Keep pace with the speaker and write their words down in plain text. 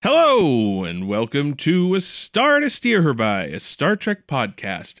Hello, and welcome to A Star to Steer Her By, a Star Trek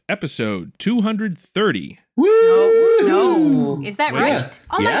podcast, episode 230. Woo! No. Is that right? Yeah.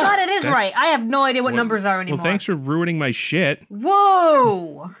 Oh my god, it is right. I have no idea what numbers are anymore. Well, thanks for ruining my shit.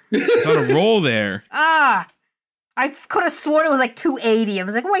 Whoa! It's on a roll there. I could have sworn it was like 280. I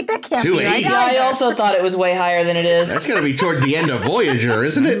was like, wait, that can't be right. 280? Yeah, I also thought it was way higher than it is. That's going to be towards the end of Voyager,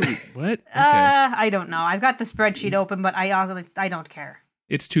 isn't it? What? Okay. I don't know. I've got the spreadsheet open, but I don't care.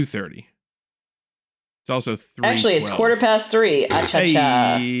 It's 2:30. It's also 3:12. Actually, it's 3:15.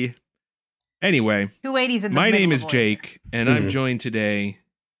 Cha-cha. Hey. Anyway, 280's in the my middle name of is Voyager. Jake, and I'm joined today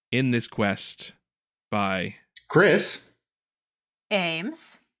in this quest by Chris.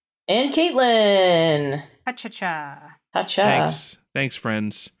 Ames. And Caitlin. Ha-cha-cha. Ha-cha. Thanks,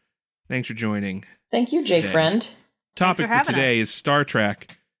 friends. Thanks for joining. Thank you, Jake today. friend. Topic for having today us. is Star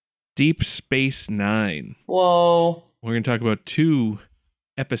Trek Deep Space Nine. Whoa. We're going to talk about 2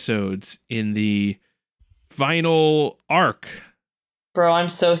 episodes in the final arc. Bro, I'm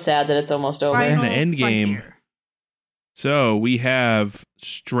so sad that it's almost over. Right. Final the end game. frontier. So we have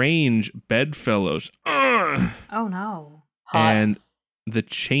Strange Bedfellows Oh no. Hot. and the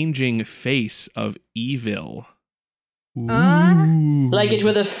changing face of evil. Like it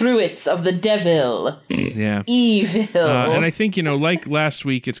were the fruits of the devil. Yeah. Evil. And I think, like last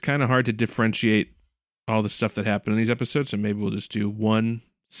week, it's kind of hard to differentiate all the stuff that happened in these episodes, so maybe we'll just do one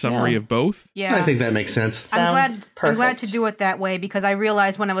summary Yeah. of both. Yeah. I think that makes sense. Sounds perfect. I'm glad to do it that way because I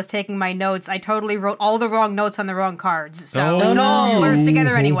realized when I was taking my notes, I totally wrote all the wrong notes on the wrong cards. So it all blurs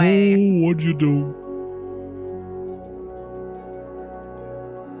together anyway. What'd you do?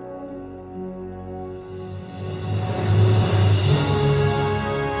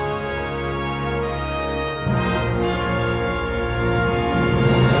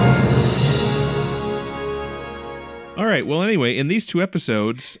 All right, well, anyway, in these 2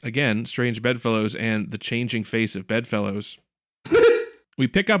 episodes, again, Strange Bedfellows and The Changing Face of Bedfellows, we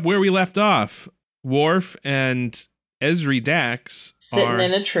pick up where we left off. Worf and Ezri Dax Sitting are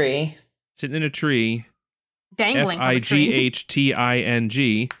in a tree. sitting in a tree. Dangling from a tree.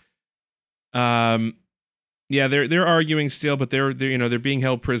 Fighting. Yeah, they're arguing still, but they're being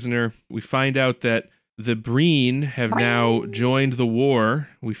held prisoner. We find out that the Breen have now joined the war.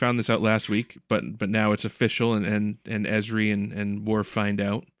 We found this out last week, but now it's official, and Ezri and Worf find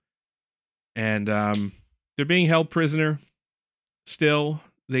out, and they're being held prisoner. Still,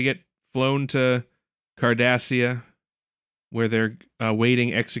 they get flown to Cardassia, where they're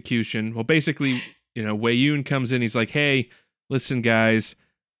awaiting execution. Well, basically, Weyoun comes in. He's like, "Hey, listen, guys,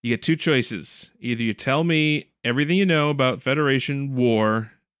 you get 2 choices. Either you tell me everything you know about Federation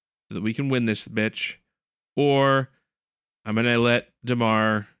war, so that we can win this bitch, or I'm gonna let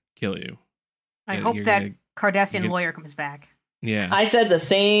Damar kill you." I hope that Cardassian lawyer comes back. Yeah. I said the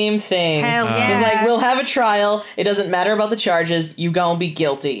same thing. Hell yeah. He's like, we'll have a trial. It doesn't matter about the charges. You gonna be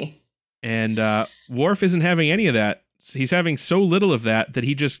guilty. And Worf isn't having any of that. He's having so little of that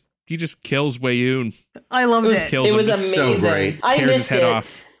he just kills Weyoun. I loved it. Kills It him. was Just amazing. so great. I tears his missed head it.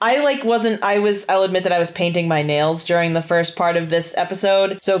 off. I'll admit that I was painting my nails during the first part of this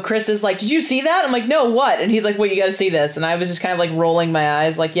episode. So Chris is like, "Did you see that?" I'm like, "No, what?" And he's like, "Wait, you gotta see this." And I was just kind of like rolling my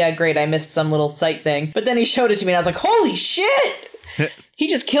eyes like, "Yeah, great, I missed some little sight thing." But then he showed it to me and I was like, "Holy shit!" He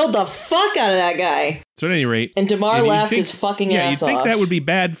just killed the fuck out of that guy. So at any rate, And Damar you'd laughed think- his fucking yeah, ass you'd think off. that would be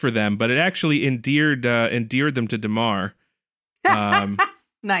bad for them, but it actually endeared them to Damar,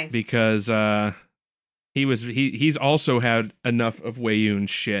 Nice. because he's also had enough of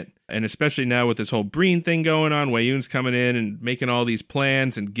Weyoun's shit, and especially now with this whole Breen thing going on, Weyoun's coming in and making all these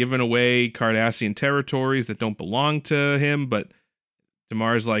plans and giving away Cardassian territories that don't belong to him. But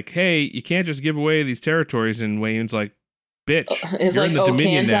Damar's like, "Hey, you can't just give away these territories," and Weyoun's like, "Bitch, It's you're like, in the "Oh,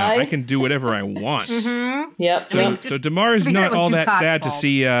 Dominion can't now. I?" I can do whatever I want." Mm-hmm. Yep. So Damar's to be fair, not it was all that Ducat's sad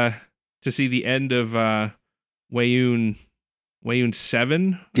fault. to see the end of Weyoun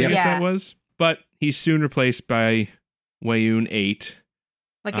 7, I guess Yeah. that was. But he's soon replaced by Weyoun 8.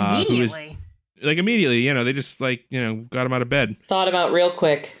 Like who is- immediately. Like immediately, they just got him out of bed. Thought about real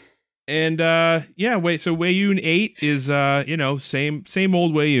quick. And so Weyoun 8 is same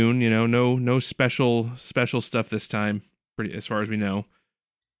old Weyoun, no special stuff this time, pretty as far as we know.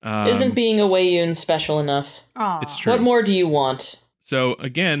 Isn't being a Weyoun special enough? Aw. It's true. What more do you want? So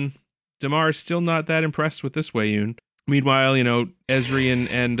again, Damar's still not that impressed with this Weyoun. Meanwhile, Ezri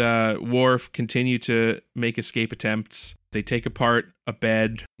and Worf continue to make escape attempts. They take apart a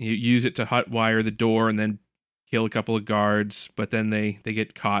bed, use it to hotwire the door, and then kill a couple of guards. But then they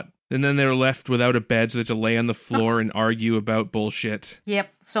get caught. And then they're left without a bed, so they have to lay on the floor and argue about bullshit.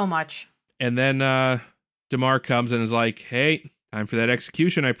 Yep, so much. And then Damar comes and is like, "Hey, time for that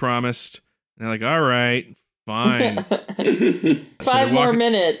execution I promised. And they're like, all right, fine. 5 more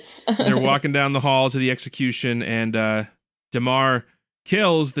minutes. They're walking down the hall to the execution, and Damar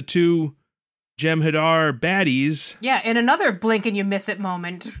kills the 2 Jem'Hadar baddies. Yeah, in another blink and you miss it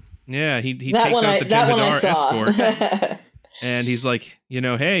moment. Yeah, he takes out the Jem'Hadar escort. And he's like,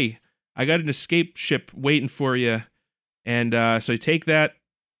 hey, I got an escape ship waiting for you. And so you take that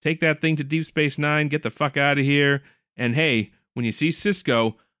thing to Deep Space Nine, get the fuck out of here. And hey, when you see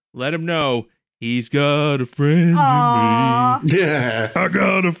Sisko, let him know he's got a friend Aww. in me. Yeah. I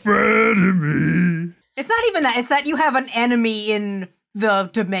got a friend in me. It's not even that. It's that you have an enemy in the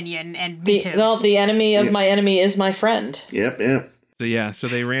Dominion, and me too. Well, the enemy of my enemy is my friend. Yep. So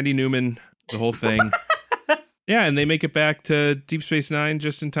they Randy Newman the whole thing. Yeah, and they make it back to Deep Space Nine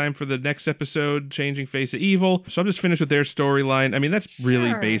just in time for the next episode, Changing Face of Evil. So I'm just finished with their storyline. I mean, that's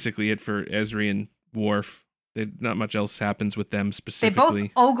really basically it for Ezri and Worf. Not much else happens with them specifically. They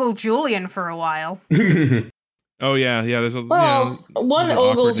both ogle Julian for a while. Oh yeah. There's a one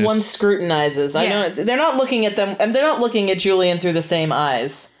ogles, one scrutinizes. I know they're not looking at them. They're not looking at Julian through the same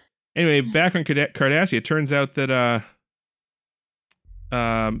eyes. Anyway, back on Cardassia, it turns out that I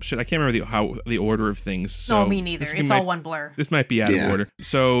can't remember the order of things. So no, me neither. It's all one blur. This might be out of order.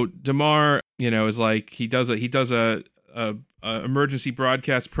 So Damar, is like he does a emergency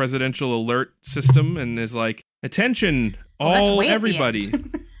broadcast presidential alert system and is like, attention, everybody.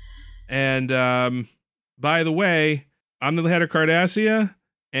 And by the way, I'm the head of Cardassia,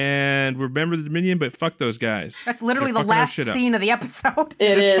 and we're a member of the Dominion, but fuck those guys. That's literally the last scene of the episode.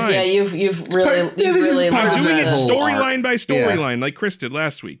 It is, fine. yeah. You've really. I'm doing it storyline by storyline, like Chris did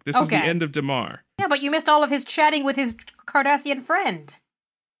last week. This is the end of Damar. Yeah, but you missed all of his chatting with his Cardassian friend.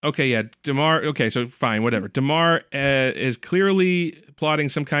 Okay, yeah, Damar. Okay, so fine, whatever. Damar is clearly plotting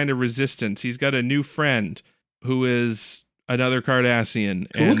some kind of resistance. He's got a new friend who is another Cardassian.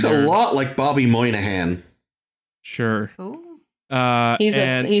 Who looks a lot like Bobby Moynihan. Sure. Ooh. He's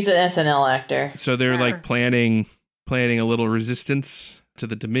an SNL actor. So they're like planning a little resistance to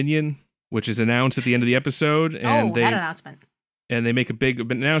the Dominion, which is announced at the end of the episode. And that announcement. And they make a big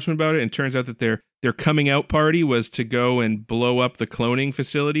announcement about it. And it turns out that their coming out party was to go and blow up the cloning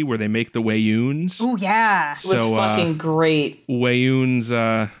facility where they make the Wayuns. Oh yeah, it was fucking great. Wayuun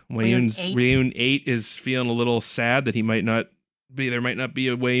 8 is feeling a little sad that he might not be. There might not be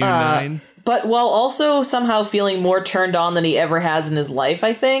a Wayuun 9. But while also somehow feeling more turned on than he ever has in his life,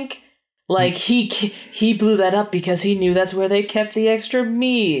 I think. Like, he blew that up because he knew that's where they kept the extra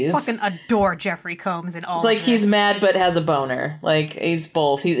me's. Fucking adore Jeffrey Combs and all. It's like he's mad but has a boner. Like, he's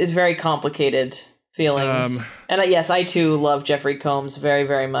both. It's very complicated feelings. And yes, I too love Jeffrey Combs very,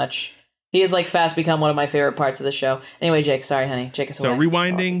 very much. He has like fast become one of my favorite parts of the show. Anyway, Jake, sorry, honey. Take us away. So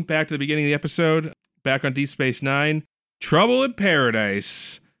rewinding back to the beginning of the episode, back on Deep Space Nine, Trouble in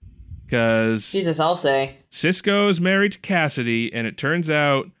Paradise. Because Jesus, I'll say. Sisko's married to Cassidy, and it turns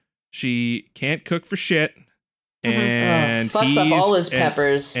out she can't cook for shit. And fucks up all his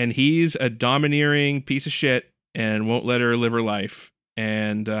peppers. And he's a domineering piece of shit and won't let her live her life.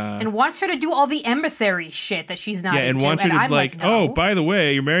 And wants her to do all the emissary shit that she's not into. And wants her to I'm like, no. no. Oh, by the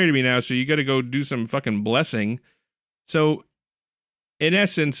way, you're married to me now, so you got to go do some fucking blessing. So, in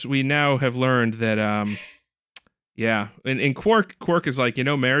essence, we now have learned that, yeah, and Quark is like,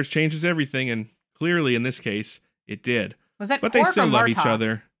 marriage changes everything, and clearly in this case, it did. Was that but Quark they still or love Martok? each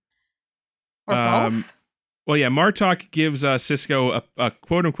other. Or both? Well, yeah, Martok gives Sisko a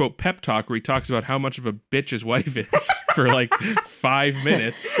quote-unquote pep talk where he talks about how much of a bitch his wife is for like 5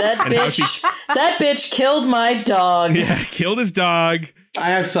 minutes. That bitch killed my dog. Yeah, killed his dog. I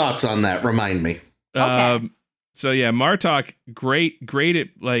have thoughts on that. Remind me. Okay. So yeah, Martok, great at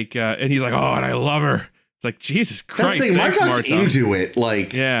like, and he's like, oh, and I love her. It's like, Jesus Christ. That's the thing, Martok's Martok. into it.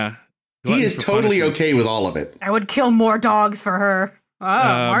 Like, yeah. He is totally okay with all of it. I would kill more dogs for her. Oh,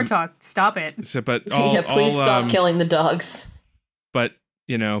 Martok, stop it. So, but please stop killing the dogs. But,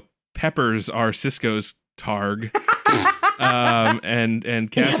 peppers are Sisko's targ.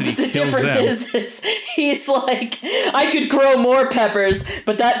 And Cassidy the kills them. difference is he's like, I could grow more peppers,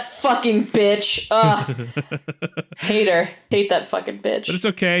 but that fucking bitch, hate her. Hate that fucking bitch. But it's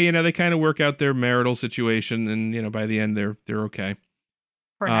okay, they kind of work out their marital situation, and by the end they're okay.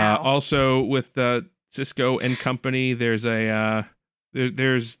 For now. Also with Sisko and company, there's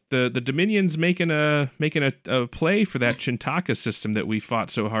there's the Dominion's making a play for that Chintaka system that we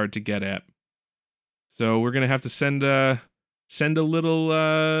fought so hard to get at. So we're gonna have to send a little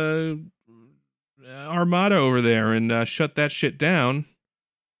armada over there and shut that shit down.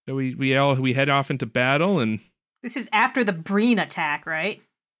 So we head off into battle, and this is after the Breen attack, right?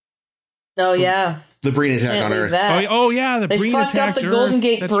 Oh yeah. The Breen attack Can't on leave Earth. that. Yeah, the They Breen fucked up attacked the Golden Earth.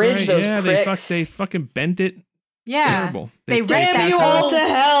 Gate That's Bridge, right. those yeah, pricks. They fucking bent it. Yeah. Terrible. They attacked Damn you Earth. all to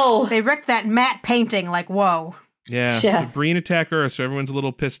hell! They wrecked that matte painting like, whoa. Yeah, Yeah. the Breen attack Earth, so everyone's a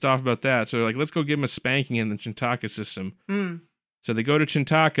little pissed off about that. So they're like, let's go give them a spanking in the Chintaka system. So they go to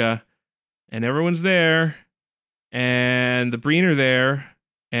Chintaka, and everyone's there, and the Breen are there,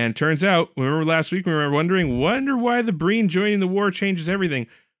 and turns out, remember last week we were wonder why the Breen joining the war changes everything.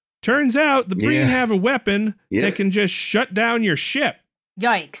 Turns out the Breen have a weapon that can just shut down your ship.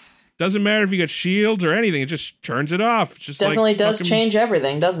 Yikes. Doesn't matter if you got shields or anything, it just turns it off. It's just Definitely like does fucking, change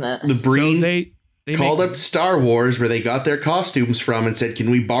everything, doesn't it? The Breen So they called make, up Star Wars, where they got their costumes from, and said, "Can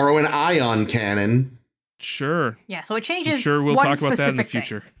we borrow an ion cannon?" Sure. Yeah, so it changes. I'm sure we'll one talk about that in the specific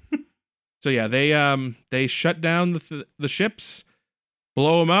future. So yeah, they shut down the ships,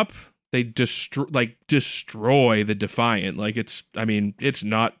 blow them up. They destroy the Defiant. Like it's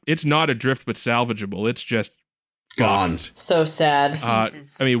not adrift but salvageable. It's just Gone. So sad.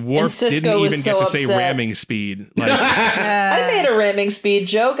 Worf Cisco didn't even was get so to say upset. ramming speed. Like, I made a ramming speed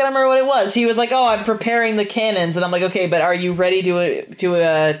joke, and I remember what it was. He was like, "Oh, I'm preparing the cannons," and I'm like, "Okay, but are you ready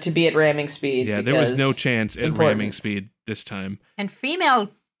to be at ramming speed?" yeah, there was no Because chance at important. ramming speed this time. And female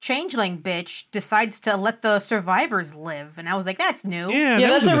changeling bitch decides to let the survivors live. And I was like, that's new. Yeah, Yeah, that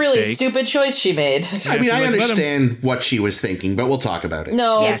that's was a really mistake. stupid choice she made. I mean, she's I like, let 'em- understand what she was thinking, but we'll talk about it.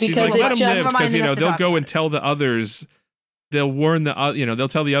 No, Yeah, she's because Like, let it's them live just Reminding because us to they'll talk go about and tell the others. They'll warn they'll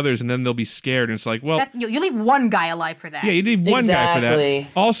tell the others, and then they'll be scared. And it's like, well, You leave one guy alive for that. yeah, you need one guy for that. Exactly.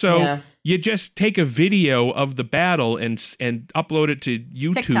 Also, Yeah. you just take a video of the battle and upload it to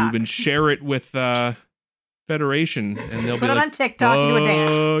YouTube TikTok. and share it with Federation, and they'll Put be it like, on TikTok and do a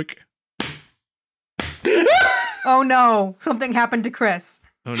dance. "Fuck." Oh no, something happened to Chris.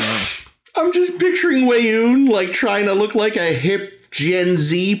 Oh no! I'm just picturing Wayoon like trying to look like a hip Gen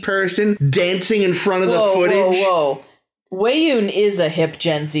Z person dancing in front of the footage. Whoa. Wayoon is a hip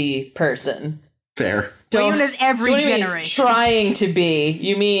Gen Z person. There. Wayoon is every So what do you mean, generation. trying to be.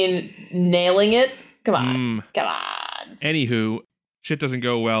 You mean nailing it? Come on. Mm. Come on. Anywho, shit doesn't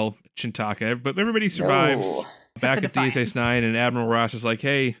go well at Chintaka, but everybody survives. No. Back the at Defiant. DSS-9, and Admiral Ross is like,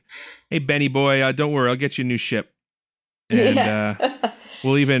 hey, Benny boy, don't worry, I'll get you a new ship. And Yeah.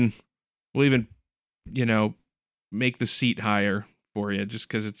 we'll even make the seat higher for you, just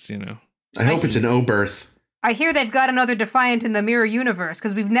because it's I hope it's an O berth. I hear they've got another Defiant in the Mirror Universe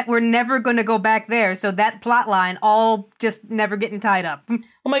because we're never going to go back there. So that plot line all just never getting tied up.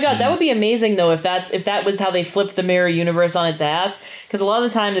 Oh my god, that would be amazing though if that was how they flipped the mirror universe on its ass. Because a lot of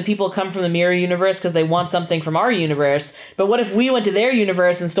the time the people come from the mirror universe because they want something from our universe. But what if we went to their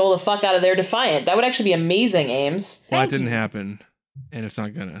universe and stole the fuck out of their Defiant? That would actually be amazing, Ames. Well, that didn't happen, and it's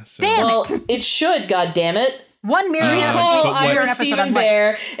not gonna. So. Damn Well, it should, goddammit. One Mirror Universe. Call but what- Ira episode Stephen on what?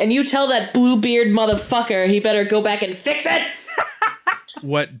 Bear and you tell that Bluebeard motherfucker he better go back and fix it.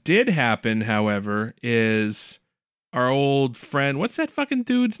 What did happen, however, is our old friend. What's that fucking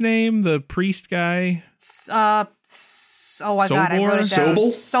dude's name? The priest guy. Oh my god, I wrote it down.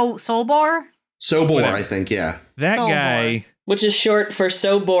 Sobel? Solbor? Sobor, Whatever. I think, yeah. That Sobor. guy. Which is short for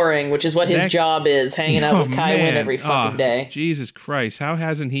so boring, which is what his That- job is, hanging out with Kai Wynn man. every fucking day. Jesus Christ. How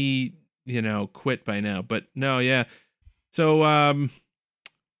hasn't he, quit by now? But no, yeah. So on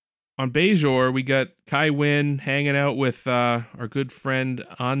Bajor, we got Kai Wynn hanging out with our good friend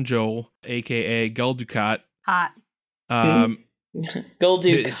Anjol, aka Gul Dukat. Hot.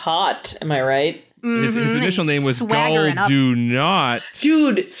 Golduke hot, am I right? His initial name was Gul Swaggering up. Do Not.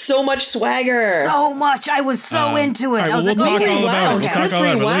 Dude, so much swagger. So much. I was so into it. all right, I was well, like, we'll talk okay, all about it. wow. We'll talk Chris all about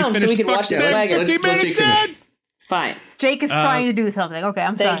it. Let me rewound so finish we can watch the fucking swagger. 50 Let minutes Jake finish. in. Fine. Jake is trying to do something. Okay,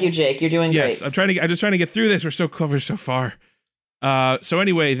 I'm sorry. Thank you, Jake. You're doing Yes, great. I'm just trying to get through this. We're so clever so far. So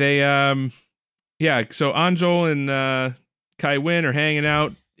anyway, they so Anjol and Kai Wynn are hanging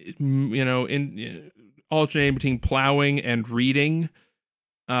out, in alternating between plowing and reading.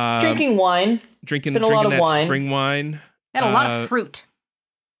 Drinking wine. Drinking It's been a lot of that wine. spring wine. And a lot of fruit.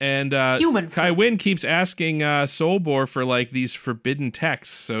 And Human Kai fruit. Wynn keeps asking Solbor for like these forbidden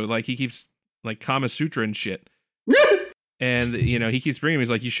texts. So like he keeps like Kama Sutra and shit. And he keeps bringing him. He's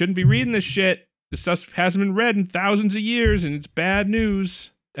like, you shouldn't be reading this shit. This stuff hasn't been read in thousands of years, and it's bad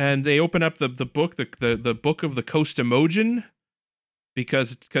news. And they open up the book, the book of the Costamogen,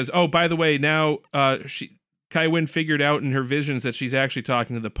 because oh, by the way, now Kai Wynn figured out in her visions that she's actually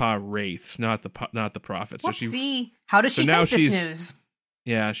talking to the Pa Wraiths, not the prophets. Whoopsie. How does she now take this she's- news?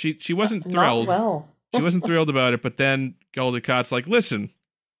 Yeah, she wasn't Not thrilled. well. She wasn't thrilled about it, but then Gul Dukat's like, listen,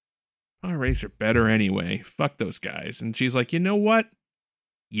 our race are better anyway. Fuck those guys. And she's like, you know what?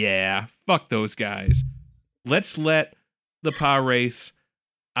 Yeah, fuck those guys. Let's let the Pa race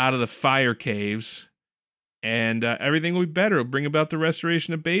out of the fire caves and everything will be better. It'll bring about the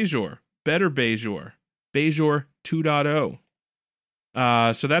restoration of Bajor. Better Bajor. Bajor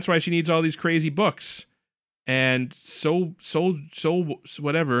 2.0. So that's why she needs all these crazy books. And so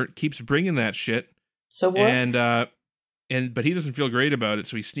whatever keeps bringing that shit. So what? But he doesn't feel great about it,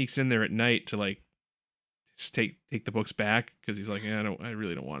 so he sneaks in there at night to like just take the books back because he's like, I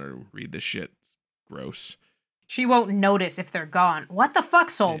really don't want her to read this shit. It's gross. She won't notice if they're gone. What the fuck,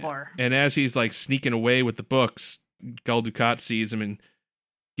 Solbor? Yeah. And as he's like sneaking away with the books, Gul Dukat sees him and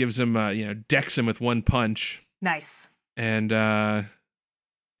gives him, decks him with one punch. Nice. And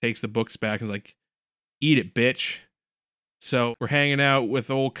takes the books back and is like, eat it, bitch. So we're hanging out with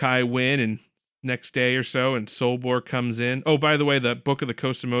old Kai Wynn, and next day or so, and Solbor comes in. Oh, by the way, the Book of the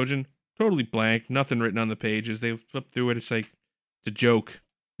Kosamojin, totally blank, nothing written on the pages. They flip through it. It's like, it's a joke.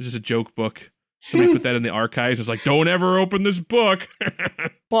 It's just a joke book. Somebody put that in the archives. It's like, don't ever open this book.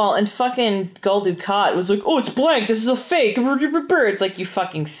 Well, and fucking Gul Dukat was like, oh, it's blank. This is a fake. It's like, you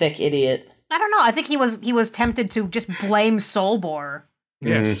fucking thick idiot. I don't know. I think he was tempted to just blame Solbor.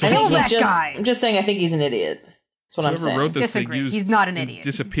 Yes. Kill that guy. I'm just saying, I think he's an idiot. That's what I'm saying. Wrote this Disagree. used He's not an idiot.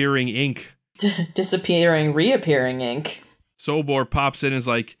 Disappearing ink. Disappearing, reappearing ink. Solbor pops in and is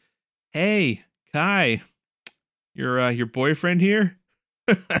like, hey, Kai, your boyfriend here?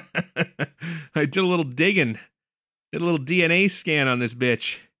 I did a little digging. Did a little DNA scan on this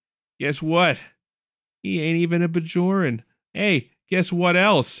bitch. Guess what? He ain't even a Bajoran. Hey, guess what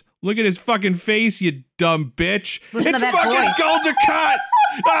else? Look at his fucking face, you dumb bitch. Listen it's to that fucking voice. Gul Dukat!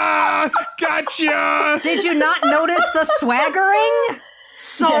 Gotcha! Did you not notice the swaggering?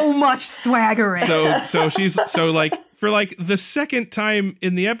 So much swaggering. So she's like for like the second time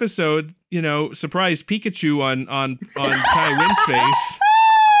in the episode, surprise Pikachu on Kai Wynn's face.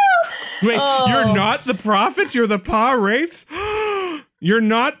 Wait, You're not the prophets? You're the Pa Wraiths? You're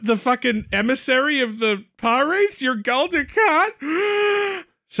not the fucking emissary of the Pa Wraiths? You're Gul Dukat?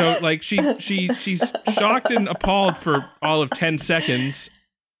 So like she's shocked and appalled for all of 10 seconds.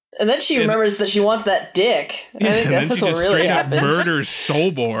 And then she remembers that she wants that dick. I think that's what really happens. Murders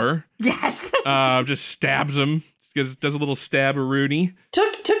Solbor. Yes. Just stabs him. Does a little stab-a-rooney.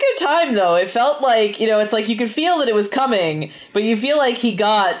 Took your time though. It felt like, it's like you could feel that it was coming, but you feel like he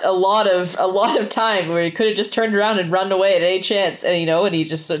got a lot of time where he could have just turned around and run away at any chance, and he's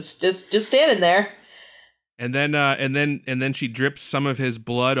just standing there. And then she drips some of his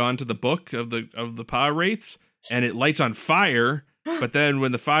blood onto the book of the Pa Wraiths, and it lights on fire. But then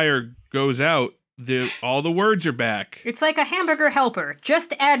when the fire goes out, all the words are back. It's like a hamburger helper.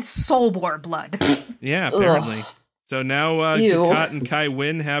 Just add Solbor blood. Yeah, apparently. Ugh. So now Dukat and Kai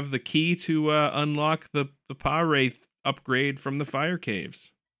Wynn have the key to unlock the Pa Wraith upgrade from the fire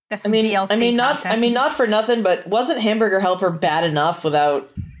caves. That's some DLC content. Not for nothing, but wasn't hamburger helper bad enough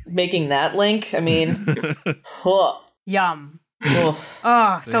without making that link? I mean, yum.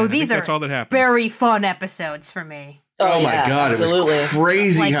 So these are very fun episodes for me. Oh my god, absolutely. It was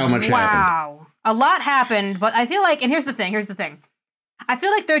crazy how much happened. Wow. A lot happened, but I feel like, and here's the thing. I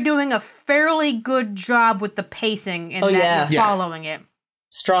feel like they're doing a fairly good job with the pacing and following it.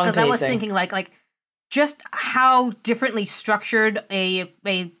 Strong pacing. Because I was thinking like just how differently structured a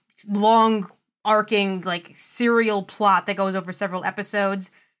long arcing like serial plot that goes over several episodes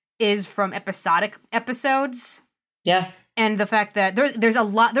is from episodic episodes. Yeah. And the fact that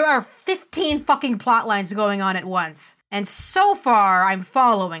there are 15 fucking plot lines going on at once. And so far, I'm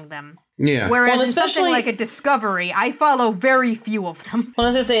following them. Yeah. Whereas in something like a Discovery, I follow very few of them. Well, I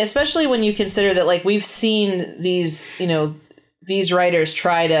was going to say, especially when you consider that, like, we've seen these, these writers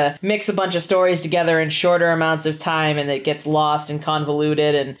try to mix a bunch of stories together in shorter amounts of time, and it gets lost and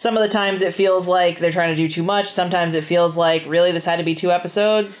convoluted. And some of the times it feels like they're trying to do too much. Sometimes it feels like, really, this had to be 2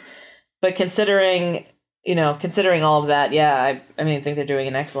 episodes. But considering all of that, I think they're doing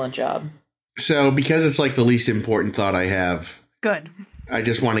an excellent job. So because it's like the least important thought I have. Good. I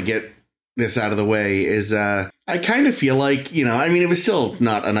just want to get this out of the way is I kind of feel like, it was still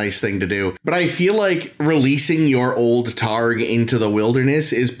not a nice thing to do, but I feel like releasing your old Targ into the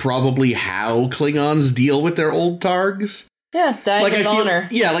wilderness is probably how Klingons deal with their old Targs. Yeah, dying with honor.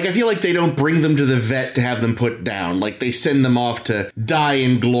 Yeah, I feel like they don't bring them to the vet to have them put down. Like, they send them off to die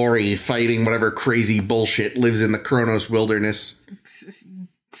in glory fighting whatever crazy bullshit lives in the Kronos wilderness.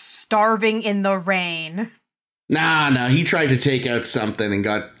 Starving in the rain. Nah, he tried to take out something and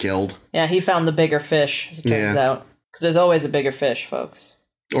got killed. Yeah, he found the bigger fish, as it turns out. Because there's always a bigger fish, folks.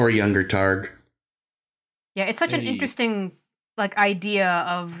 Or a younger Targ. Yeah, it's such an interesting idea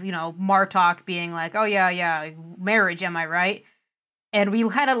of, Martok being like, oh yeah, marriage, am I right? And we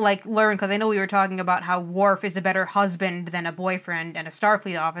had to like learn, because I know we were talking about how Worf is a better husband than a boyfriend and a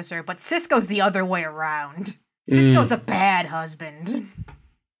Starfleet officer, but Sisko's the other way around. Sisko's a bad husband.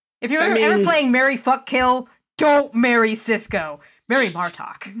 If you're ever playing Marry, Fuck, Kill, don't marry Sisko. Marry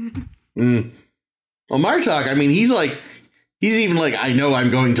Martok. Well, Martok, I mean, he's even like, I know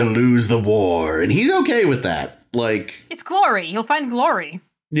I'm going to lose the war, and he's okay with that. Like, it's glory. He'll find glory.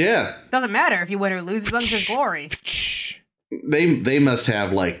 Yeah. Doesn't matter if you win or lose, as long as there's glory. They must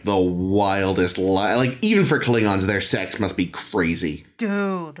have, like, the wildest like, even for Klingons, their sex must be crazy.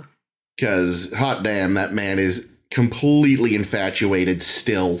 Dude. Because, hot damn, that man is completely infatuated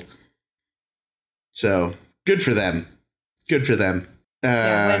still. So, good for them. Good for them.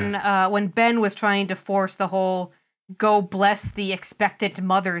 When Ben was trying to force the whole go bless the expectant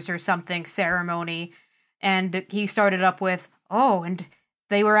mothers or something ceremony, and he started up with, oh, and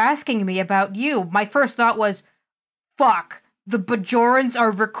they were asking me about you. My first thought was, fuck, the Bajorans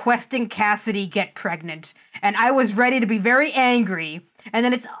are requesting Cassidy get pregnant. And I was ready to be very angry. And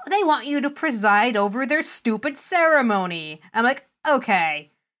then they want you to preside over their stupid ceremony. I'm like,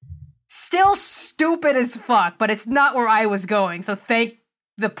 okay. Still stupid as fuck, but it's not where I was going, so thank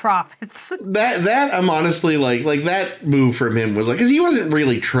the prophets. That I'm honestly like that move from him was like, because he wasn't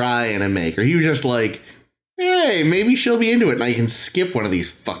really trying to make her. He was just like, hey, maybe she'll be into it and I can skip one of these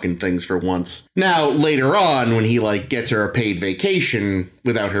fucking things for once. Now, later on, when he like gets her a paid vacation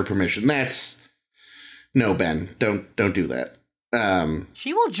without her permission, that's no, Ben, don't do that.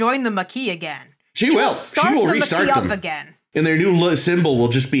 She will join the Maquis again. She will. She will restart them again. And their new symbol will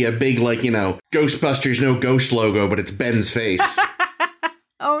just be a big, like, you know, Ghostbusters no ghost logo, but it's Ben's face.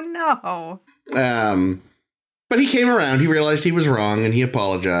 Oh, no. But he came around, he realized he was wrong, and he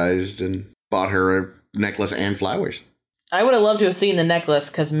apologized and bought her a necklace and flowers. I would have loved to have seen the necklace,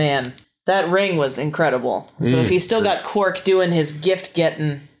 because, man, that ring was incredible. So if he still got Quark doing his gift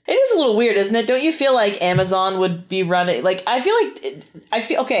getting... It is a little weird, isn't it? Don't you feel like Amazon would be running... Like,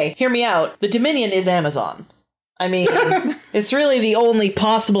 okay, hear me out. The Dominion is Amazon. I mean, it's really the only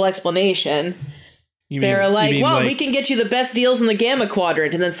possible explanation. They're like, we can get you the best deals in the Gamma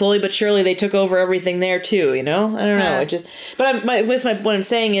Quadrant, and then slowly but surely they took over everything there too. You know, I don't know. What I'm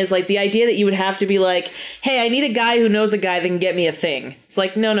saying is like the idea that you would have to be like, hey, I need a guy who knows a guy that can get me a thing. It's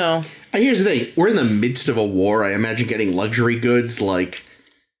like, no. Here's the thing: we're in the midst of a war. I imagine getting luxury goods like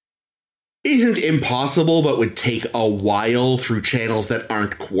isn't impossible, but would take a while through channels that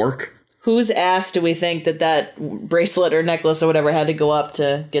aren't Quark. Whose ass do we think that bracelet or necklace or whatever had to go up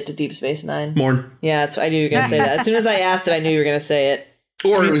to get to Deep Space Nine? Morn. Yeah, I knew you were going to say that. As soon as I asked it, I knew you were going to say it.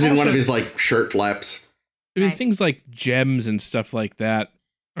 Or it was in one of his, like, shirt flaps. I mean, things like gems and stuff like that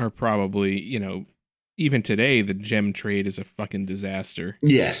are probably, you know, even today, the gem trade is a fucking disaster.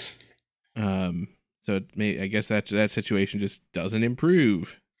 Yes. So I guess that situation just doesn't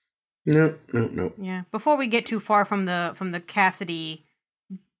improve. No. Yeah. Before we get too far from the Cassidy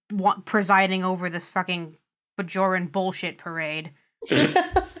presiding over this fucking Bajoran bullshit parade.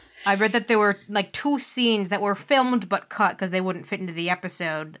 I read that there were like 2 scenes that were filmed but cut because they wouldn't fit into the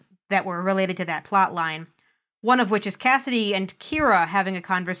episode that were related to that plot line. One of which is Cassidy and Kira having a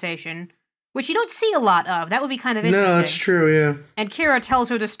conversation, which you don't see a lot of. That would be kind of interesting. No, that's true, yeah. And Kira tells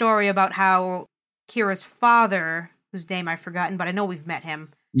her the story about how Kira's father, whose name I've forgotten, but I know we've met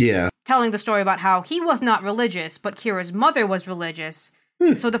him. Yeah. Telling the story about how he was not religious, but Kira's mother was religious.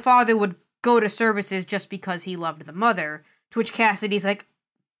 So the father would go to services just because he loved the mother. To which Cassidy's like,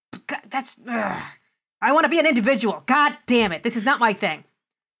 I want to be an individual. God damn it. This is not my thing.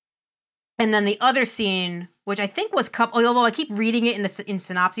 And then the other scene, which I think was cut, although I keep reading it in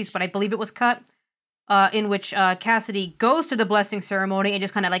synopses, but I believe it was cut, in which Cassidy goes to the blessing ceremony and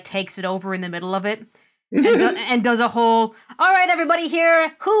just kind of like takes it over in the middle of it. And does a whole, all right, everybody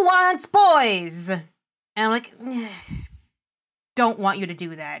here, who wants boys? And I'm like, don't want you to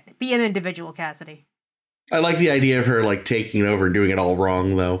do that. Be an individual, Cassidy. I like the idea of her like taking it over and doing it all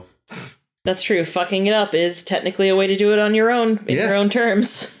wrong, though. That's true. Fucking it up is technically a way to do it on your own, in your own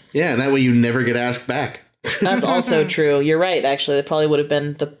terms. Yeah, and that way you never get asked back. That's also true. You're right, actually. That probably would have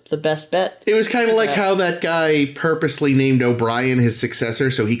been the best bet. It was kind of like how that guy purposely named O'Brien his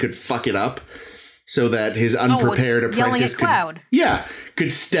successor so he could fuck it up. So that his unprepared apprentice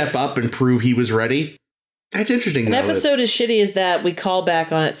could step up and prove he was ready. That's interesting. An episode as shitty as that, we call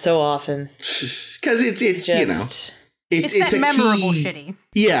back on it so often. Because it's you know... It's that memorable shitty.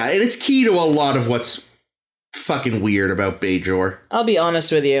 Yeah, and it's key to a lot of what's fucking weird about Bajor. I'll be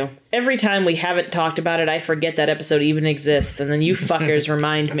honest with you. Every time we haven't talked about it, I forget that episode even exists, and then you fuckers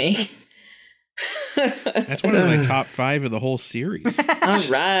remind me. That's one of my top 5 of the whole series. All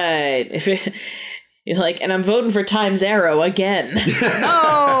right. You're like, and I'm voting for Times Arrow again.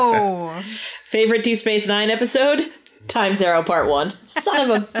 No. Favorite Deep Space Nine episode? Times Arrow Part 1. Son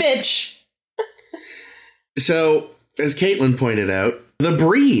of a bitch. So, as Caitlin pointed out, the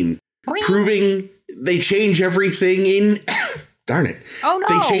Breen, proving they change everything in... Darn it. Oh, no.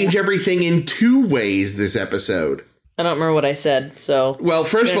 They change everything in 2 ways this episode. I don't remember what I said, so... Well,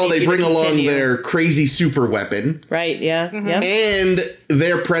 first of all, they bring along their crazy super weapon. Right, yeah, yeah. And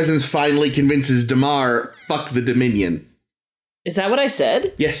their presence finally convinces Damar, fuck the Dominion. Is that what I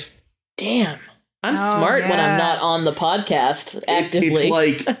said? Yes. Damn. I'm smart when I'm not on the podcast actively. It's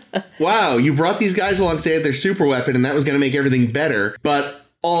like, wow, you brought these guys along to say their super weapon, and that was going to make everything better, but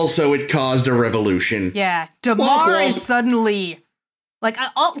also it caused a revolution. Yeah, Damar is suddenly... Like,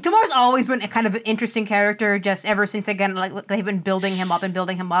 Damar's always been a kind of an interesting character, just ever since, again, like, they've been building him up and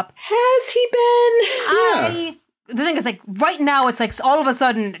building him up. Has he been? The thing is, like, right now, it's like, all of a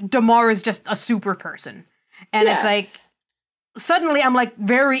sudden, Damar is just a super person. And it's like, suddenly I'm, like,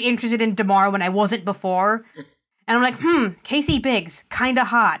 very interested in Damar when I wasn't before. And I'm like, Casey Biggs, kinda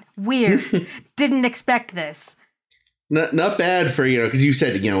hot, weird, didn't expect this. Not bad for, because you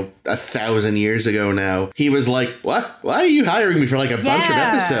said, 1,000 years ago now, he was like, what? Why are you hiring me for like a bunch of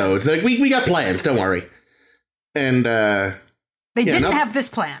episodes? Like, we got plans, don't worry. And, they didn't have this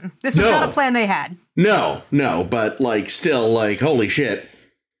plan. This was not a plan they had. No, but like, still, like, holy shit.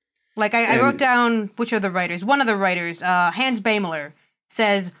 Like, I wrote down, which are the writers? One of the writers, Hans Baimler,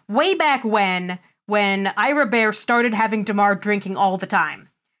 says, way back when Ira Bear started having Damar drinking all the time,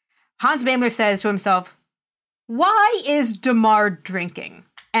 Hans Baimler says to himself, why is Damar drinking?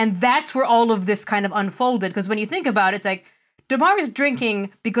 And that's where all of this kind of unfolded. Because when you think about it, it's like, Damar is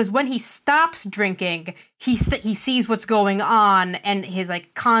drinking because when he stops drinking, he sees what's going on, and his,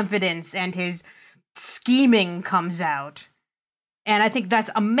 like, confidence and his scheming comes out. And I think that's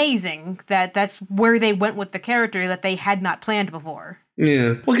amazing that that's where they went with the character that they had not planned before. Yeah.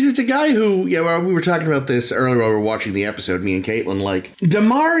 Well, because it's a guy who, we were talking about this earlier while we were watching the episode, me and Caitlin, like,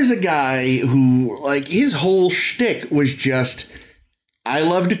 Damar is a guy who, like, his whole shtick was just, I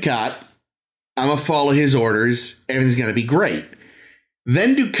love Dukat, I'm gonna follow his orders, everything's gonna be great.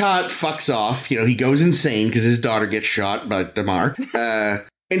 Then Dukat fucks off, he goes insane because his daughter gets shot by Damar.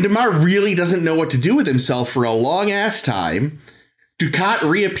 And Damar really doesn't know what to do with himself for a long-ass time. Dukat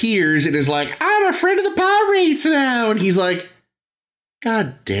reappears and is like, I'm a friend of the pirates now, and he's like,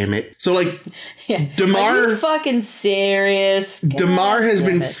 God damn it. So, like, Damar... Are you fucking serious? Damar has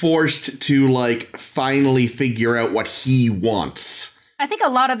been forced to, like, finally figure out what he wants. I think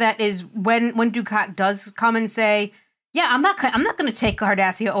a lot of that is when Dukat does come and say, yeah, I'm not going to take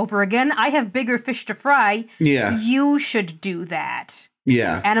Cardassia over again. I have bigger fish to fry. Yeah. You should do that.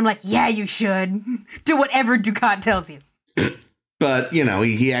 Yeah. And I'm like, yeah, you should. Do whatever Dukat tells you. But,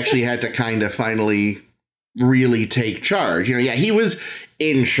 he actually had to kind of finally... really take charge. He was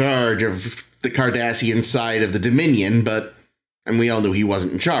in charge of the Cardassian side of the Dominion, and we all knew he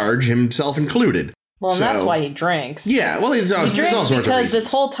wasn't in charge, himself included. Well, and that's why he drinks. Yeah, well, he drinks because this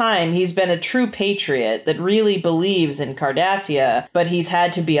whole time he's been a true patriot that really believes in Cardassia, but he's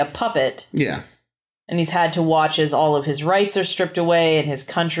had to be a puppet. Yeah. And he's had to watch as all of his rights are stripped away, and his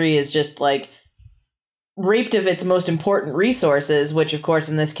country is just, like, raped of its most important resources, which of course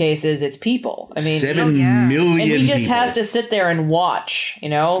in this case is its people. I mean, 7 million and he just people. has to sit there and watch,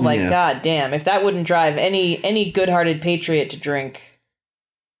 God damn, if that wouldn't drive any good-hearted patriot to drink.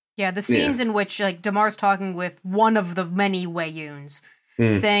 Yeah, the scenes in which, like, Damar's talking with one of the many Wayuns,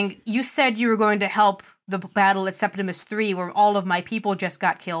 saying, you said you were going to help the battle at Septimus 3 where all of my people just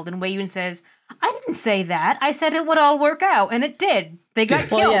got killed, and Wayun says, I didn't say that. I said it would all work out, and it did. They got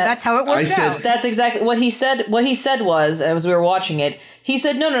killed. That's how it worked out. That's exactly what he said. What he said was, as we were watching it, he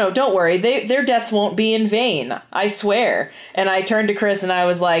said, no, don't worry. Their deaths won't be in vain. I swear. And I turned to Chris and I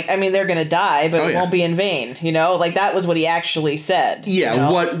was like, I mean, they're going to die, but it won't be in vain. Like that was what he actually said. Yeah.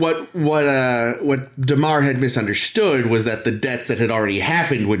 What Damar had misunderstood was that the death that had already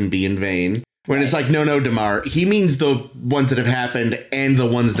happened wouldn't be in vain. When it's like, no, Damar, he means the ones that have happened and the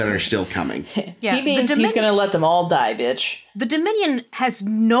ones that are still coming. Yeah, he means he's going to let them all die, bitch. The Dominion has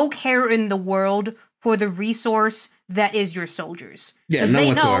no care in the world for the resource that is your soldiers. Yeah,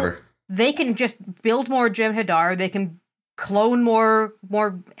 none whatsoever. They can just build more Jem'Hadar. They can clone more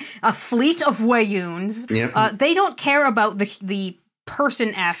a fleet of Wayuns. Yep. They don't care about the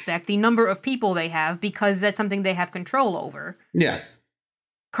person aspect, the number of people they have, because that's something they have control over. Yeah.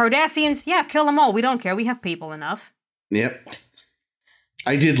 Cardassians, kill them all. We don't care. We have people enough. Yep.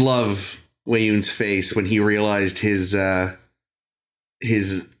 I did love Wayun's face when he realized his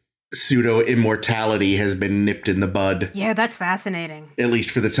pseudo-immortality has been nipped in the bud. Yeah, that's fascinating. At least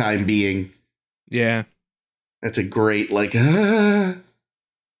for the time being. Yeah. That's a great, like, I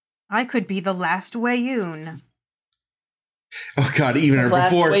could be the last Wayoon. Oh god, even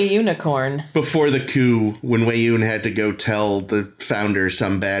Last before way unicorn. before the coup, when Wayoon had to go tell the founder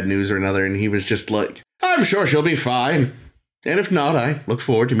some bad news or another, and he was just like, I'm sure she'll be fine. And if not, I look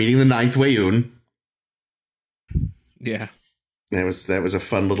forward to meeting the 9th Wayoon. Yeah. That was a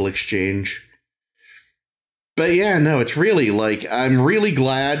fun little exchange. But yeah, no, it's really like, I'm really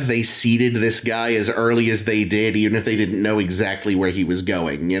glad they seeded this guy as early as they did, even if they didn't know exactly where he was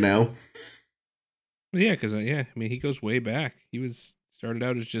going, you know? Yeah, because, I mean, he goes way back. He started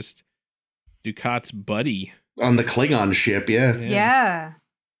out as just Ducat's buddy. On the Klingon ship, yeah. Yeah.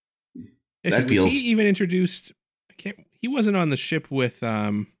 That feels... He even introduced... He wasn't on the ship with...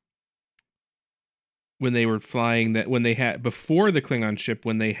 when they were flying before the Klingon ship,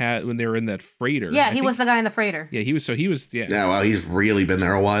 when they were in that freighter. Yeah, he was the guy in the freighter. Yeah, he was. Yeah. Yeah, well, he's really been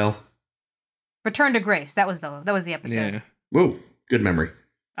there a while. Return to Grace. That was the episode. Yeah. Whoa, good memory.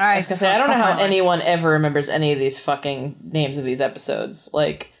 All right. I was gonna say, I don't know how anyone ever remembers any of these fucking names of these episodes.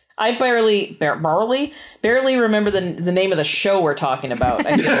 Like, I barely remember the name of the show we're talking about.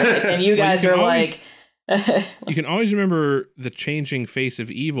 I feel like. And you guys are like... You can always remember the changing face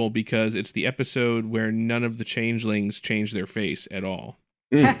of evil because it's the episode where none of the changelings change their face at all.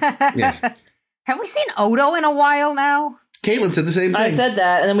 Yes. Have we seen Odo in a while now? Caitlin said the same thing. I said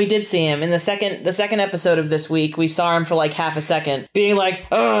that, and then we did see him in the second episode of this week. We saw him for like half a second, being like,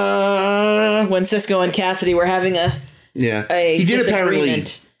 when Cisco and Cassidy were having a he did apparently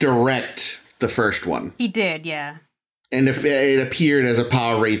direct the first one. He did, yeah. And if it appeared as a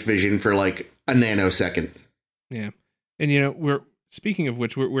Power Wraith vision for like a nanosecond. Yeah, and we're speaking of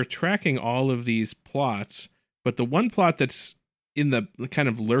which, we're tracking all of these plots, but the one plot that's in the kind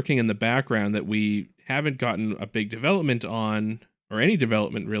of lurking in the background that we haven't gotten a big development on, or any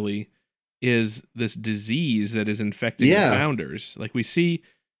development really, is this disease that is infecting the founders. Like, we see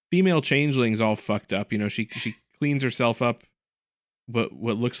female changelings all fucked up. She cleans herself up, but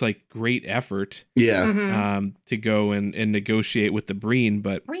what looks like great effort. Yeah. Mm-hmm. To go and negotiate with the Breen,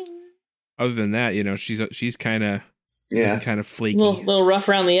 but other than that, she's kind of flaky, little rough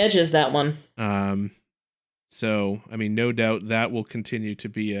around the edges. That one. So, I mean, no doubt that will continue to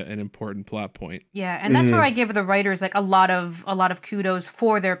be an important plot point. Yeah, and that's where I give the writers like a lot of kudos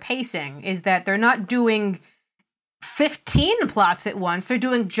for their pacing, is that they're not doing 15 plots at once. They're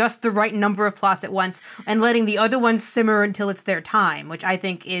doing just the right number of plots at once and letting the other ones simmer until it's their time, which I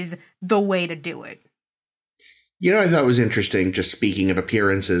think is the way to do it. I thought was interesting, just speaking of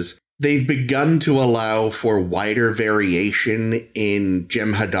appearances, they've begun to allow for wider variation in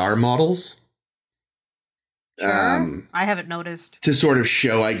Jem'Hadar models. Sure. I haven't noticed. To sort of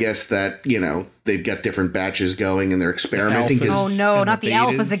show, I guess, that, they've got different batches going and they're experimenting. Oh no, not the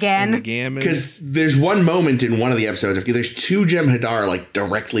alphas again. Because there's one moment in one of the episodes, there's two Jem'Hadar like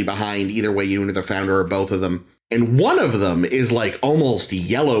directly behind either Wayoon or the founder or both of them. And one of them is like almost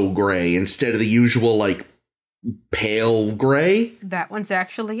yellow gray instead of the usual like pale gray. That one's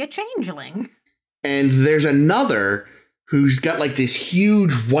actually a changeling. And there's another who's got like this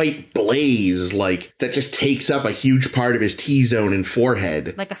huge white blaze, like that just takes up a huge part of his T-zone and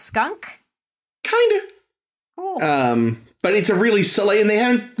forehead. Like a skunk? Kinda. Cool. But it's a really silly, and they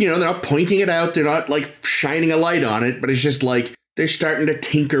haven't, they're not pointing it out, they're not like shining a light on it, but it's just like they're starting to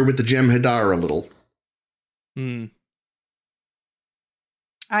tinker with the Jem'Hadar a little.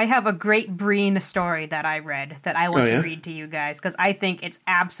 I have a great Breen story that I read that I want to read to you guys because I think it's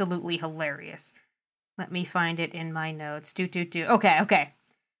absolutely hilarious. Let me find it in my notes. Okay.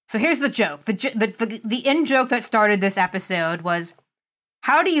 So here's the joke. The in-joke that started this episode was,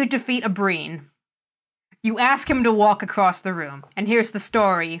 how do you defeat a Breen? You ask him to walk across the room. And here's the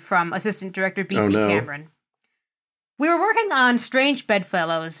story from Assistant Director B.C. Cameron. We were working on Strange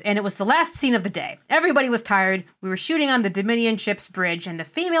Bedfellows, and it was the last scene of the day. Everybody was tired. We were shooting on the Dominion ship's bridge, and the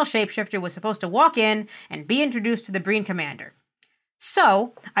female shapeshifter was supposed to walk in and be introduced to the Breen commander.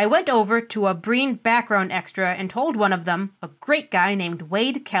 So, I went over to a Breen background extra and told one of them, a great guy named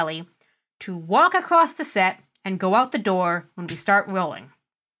Wade Kelly, to walk across the set and go out the door when we start rolling.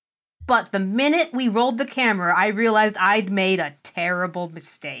 But the minute we rolled the camera, I realized I'd made a terrible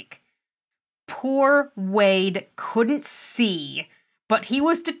mistake. Poor Wade couldn't see, but he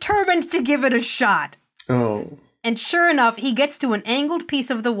was determined to give it a shot. Oh. And sure enough, he gets to an angled piece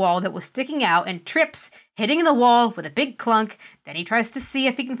of the wall that was sticking out and trips, hitting the wall with a big clunk. Then he tries to see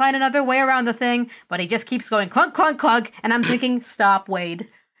if he can find another way around the thing, but he just keeps going clunk, clunk, clunk. And I'm thinking, stop, Wade.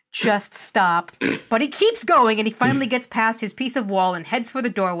 Just stop. But he keeps going, and he finally gets past his piece of wall and heads for the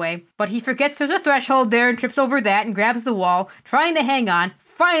doorway. But he forgets there's a threshold there and trips over that and grabs the wall, trying to hang on.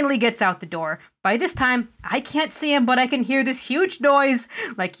 finally gets out the door. By this time, I can't see him, but I can hear this huge noise,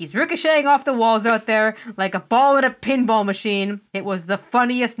 like he's ricocheting off the walls out there, like a ball in a pinball machine. It was the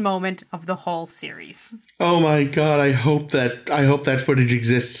funniest moment of the whole series. Oh my god, I hope that footage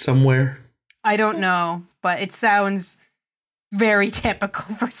exists somewhere. I don't know, but it sounds very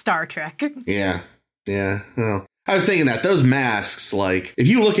typical for Star Trek. Yeah. Well, I was thinking that those masks, like, if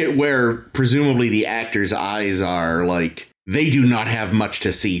you look at where presumably the actors' eyes are, like, they do not have much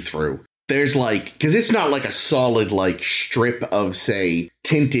to see through. There's like, because it's not like a solid, like, strip of, say,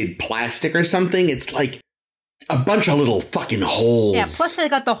 tinted plastic or something. It's like a bunch of little fucking holes. Yeah, plus they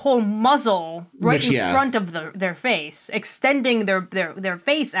got the whole muzzle right in front of their face, extending their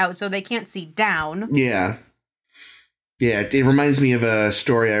face out so they can't see down. Yeah. Yeah, it reminds me of a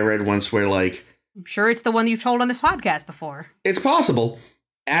story I read once where, like... I'm sure it's the one you've told on this podcast before. It's possible.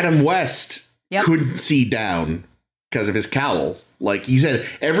 Adam West couldn't see down because of his cowl. Like, he said,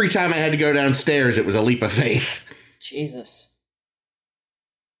 every time I had to go downstairs, it was a leap of faith. Jesus.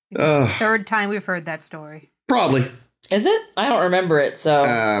 It's the third time we've heard that story. Probably. Is it? I don't remember it, so...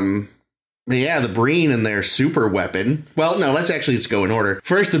 But yeah, the Breen and their super weapon. Well, no, let's go in order.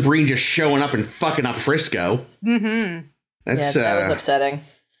 First, the Breen just showing up and fucking up Frisco. Mm-hmm. That was upsetting.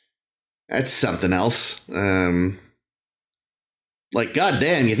 That's something else. Like,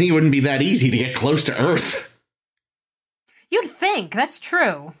 goddamn, you think it wouldn't be that easy to get close to Earth? You'd think, that's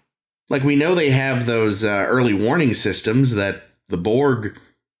true. Like, we know they have those early warning systems that the Borg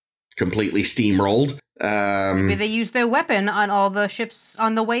completely steamrolled. Maybe they used their weapon on all the ships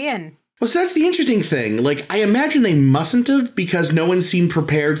on the way in. Well, so that's the interesting thing. Like, I imagine they mustn't have because no one seemed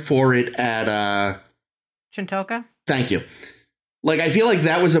prepared for it at... Chintoka? Thank you. Like, I feel like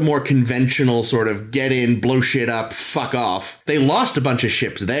that was a more conventional sort of get in, blow shit up, fuck off. They lost a bunch of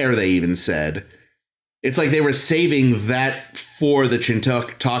ships there, they even said. It's like they were saving that for the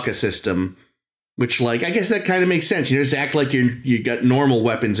Chintoka system, which, like, I guess that kind of makes sense. You just act like you got normal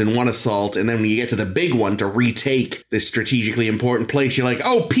weapons in one assault, and then when you get to the big one to retake this strategically important place, you're like,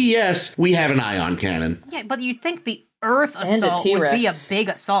 oh, P.S., we have an ion cannon. Yeah, but you'd think the Earth assault would be a big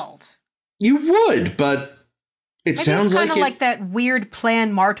assault. You would, but... It sounds like it's kind of like that weird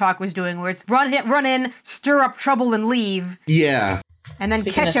plan Martok was doing, where it's run in, stir up trouble, and leave. Yeah. And then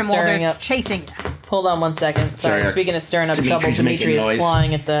catch him while they're chasing you. Hold on one second. Sorry, speaking of stirring up trouble, Dimitri is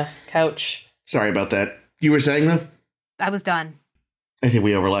clawing at the couch. Sorry about that. You were saying, though? I was done. I think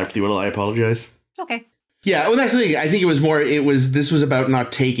we overlapped you a little. I apologize. It's okay. Yeah, well, that's the thing. I think this was about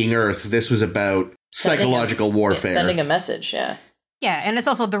not taking Earth. This was about psychological warfare. Sending a message, yeah. Yeah, and it's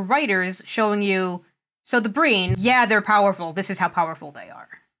also the writers showing you... So the Breen, they're powerful. This is how powerful they are.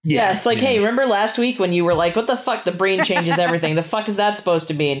 Yeah, it's like, hey, remember last week when you were like, what the fuck, the Breen changes everything. The fuck is that supposed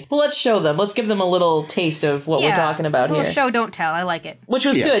to mean? Well, let's show them. Let's give them a little taste of what we're talking about here. Show, don't tell. I like it. Which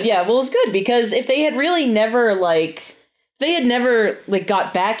was good, yeah. Well, it's good, because if they had really never,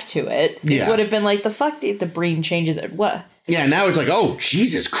 got back to it, it would have been like, the fuck, the Breen changes it. What? Yeah, now it's like, oh,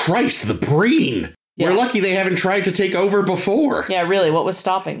 Jesus Christ, the Breen. Yeah. We're lucky they haven't tried to take over before. Yeah, really, what was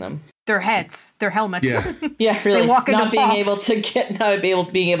stopping them? Their heads, their helmets. Yeah, yeah, really. They walk into not being able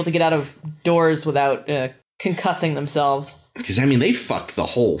to get out of doors without concussing themselves. Because I mean, they fucked the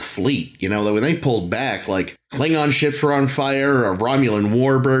whole fleet. You know, when they pulled back, like Klingon ships were on fire. A Romulan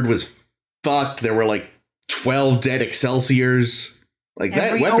warbird was fucked. There were like 12 dead Excelsiors. Like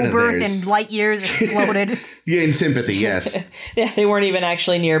every that weapon Oberth of theirs in light years exploded. Yeah, in sympathy, yes. Yeah, they weren't even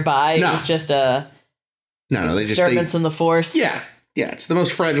actually nearby. No. It was just a disturbance in the force. Yeah. Yeah, it's the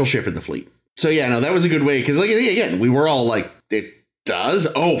most fragile ship in the fleet. So yeah, no, that was a good way, because like again, we were all like, it does?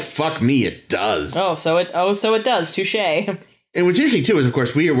 Oh, fuck me, it does. So it does. Touché. And what's interesting too is, of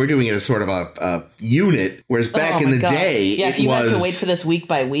course, we're doing it as sort of a unit, whereas back in the day, if you had to wait for this week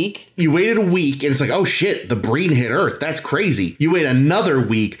by week, you waited a week, and it's like, oh shit, the Breen hit Earth. That's crazy. You wait another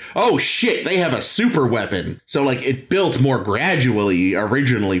week. Oh shit, they have a super weapon. So like, it built more gradually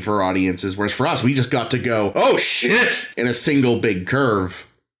originally for audiences, whereas for us, we just got to go, oh shit, in a single big curve.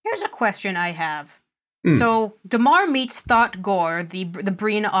 Here's a question I have. So Damar meets Thought Gore, the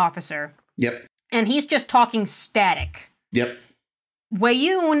Breen officer. Yep. And he's just talking static. Yep.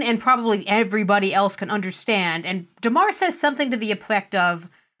 Wayun and probably everybody else can understand, and Damar says something to the effect of,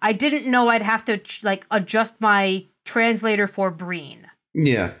 I didn't know I'd have to, adjust my translator for Breen.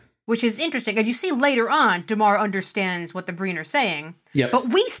 Yeah. Which is interesting, and you see later on, Damar understands what the Breen are saying. Yep. But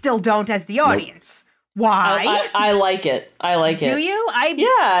we still don't as the audience. Nope. Why? I like it. Do you?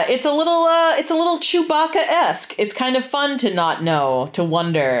 Yeah, it's a little Chewbacca-esque. It's kind of fun to not know, to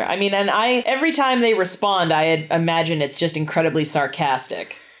wonder. I mean, and every time they respond, I imagine it's just incredibly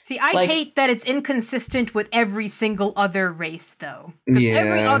sarcastic. See, I Like- hate that it's inconsistent with every single other race, though. 'Cause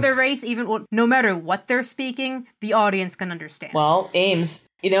every Yeah. other race, even no matter what they're speaking, the audience can understand. Well, Ames,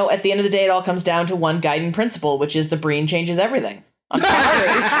 at the end of the day, it all comes down to one guiding principle, which is the Breen changes everything. I'm sorry.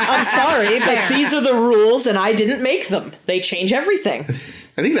 I'm sorry, but these are the rules, and I didn't make them. They change everything.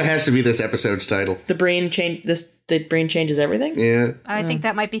 I think that has to be this episode's title. The Breen changes everything? Yeah. I think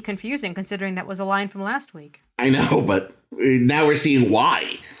that might be confusing, considering that was a line from last week. I know, but now we're seeing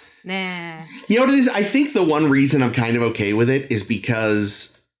why. Nah. You know what it is? I think the one reason I'm kind of okay with it is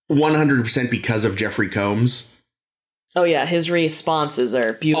because 100% because of Jeffrey Combs. Oh yeah, his responses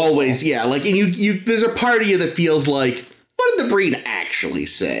are beautiful. Always, yeah. Like, and you there's a part of you that feels like, what did the Breen actually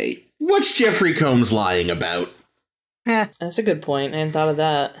say? What's Jeffrey Combs lying about? That's a good point. I hadn't thought of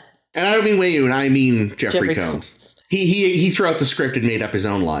that. And I don't mean Wayne, I mean Jeffrey Combs. He threw out the script and made up his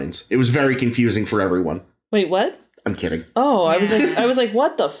own lines. It was very confusing for everyone. Wait, what? I'm kidding. Oh, I was like,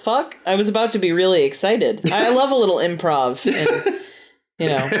 what the fuck? I was about to be really excited. I love a little improv.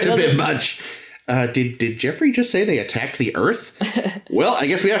 And, It's a bit much. Did Jeffrey just say they attacked the Earth? Well, I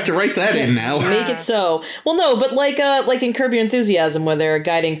guess we have to write that in now. Make it so. Well, no, but like in Curb Your Enthusiasm, where there are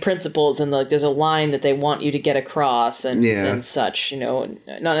guiding principles and like there's a line that they want you to get across and such. Not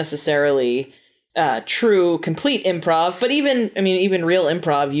necessarily true, complete improv, but even real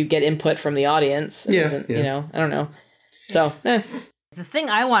improv, you get input from the audience. I don't know. So, The thing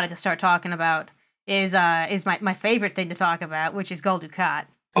I wanted to start talking about is my favorite thing to talk about, which is Gul Dukat.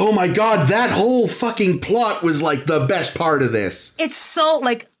 Oh my god, that whole fucking plot was like the best part of this. It's so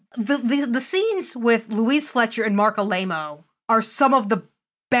like the scenes with Louise Fletcher and Mark Alamo are some of the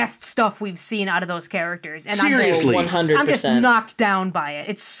best stuff we've seen out of those characters. And Seriously. 100%. I'm just knocked down by it.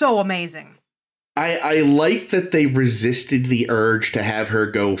 It's so amazing. I like that they resisted the urge to have her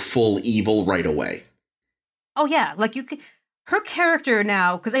go full evil right away. Oh yeah, like you can. Her character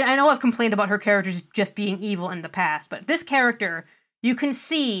now, because I know I've complained about her characters just being evil in the past, but this character, you can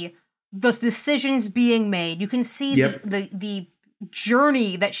see the decisions being made. You can see the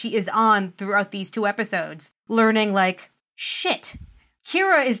journey that she is on throughout these 2 episodes, learning like, shit,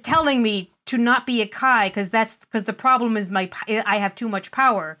 Kira is telling me to not be a Kai because the problem is I have too much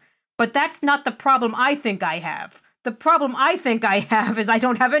power. But that's not the problem I think I have. The problem I think I have is I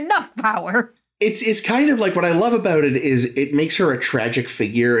don't have enough power. It's kind of like what I love about it is it makes her a tragic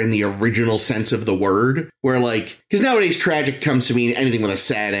figure in the original sense of the word, where like, because nowadays tragic comes to mean anything with a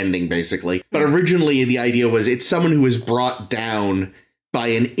sad ending, basically. But originally the idea was it's someone who is brought down by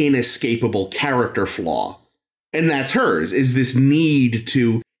an inescapable character flaw. And that's hers, is this need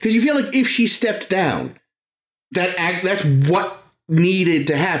to, because you feel like if she stepped down, that's what needed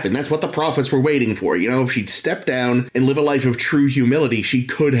to happen. That's what the prophets were waiting for. If she'd step down and live a life of true humility, she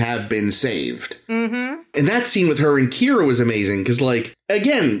could have been saved. Mm-hmm. And that scene with her and Kira was amazing because, like,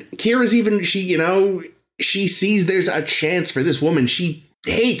 again, Kira's even, she sees there's a chance for this woman she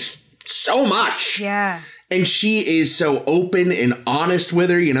hates so much. Yeah. And she is so open and honest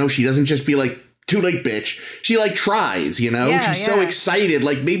with her. She doesn't just be like, too late, bitch. She like tries, she's so excited.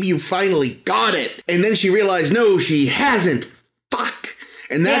 Like, maybe you finally got it. And then she realized, no, she hasn't. Fuck.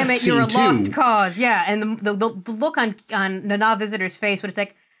 And that damn it, scene you're a too. lost cause. Yeah, and the look on Nana Visitor's face when it's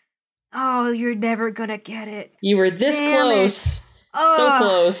like, oh, you're never gonna get it. You were this Damn close. So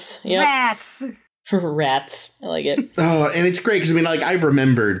close. Yep. Rats. Rats. I like it. Oh, and it's great because I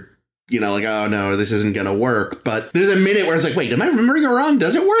remembered, like, oh no, this isn't gonna work. But there's a minute where it's like, wait, am I remembering it wrong?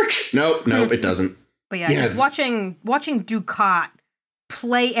 Does it work? Nope, it doesn't. But just watching Dukat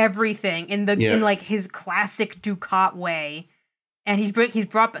play everything in like his classic Dukat way. And he's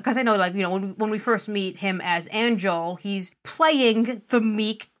brought, because I know, like, when we first meet him as Angel, he's playing the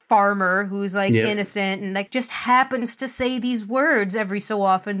meek farmer who's like innocent and like just happens to say these words every so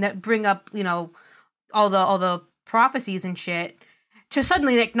often that bring up, all the prophecies and shit. To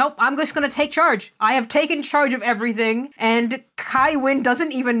suddenly like, nope, I'm just gonna take charge. I have taken charge of everything, and Kai Wynn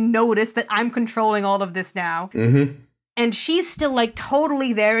doesn't even notice that I'm controlling all of this now. Mm-hmm. And she's still like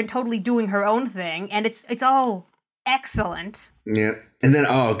totally there and totally doing her own thing, and it's all excellent. Yeah. And then,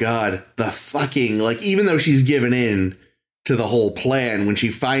 oh god, the fucking, like, even though she's given in to the whole plan, when she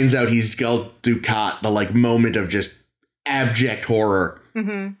finds out he's Gul Dukat, the like moment of just abject horror.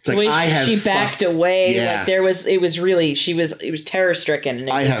 Mm-hmm. It's like, she backed away. Yeah. Like it was terror stricken.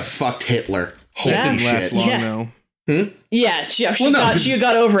 I have fucked Hitler. Holy shit. Last long, though. Yeah, she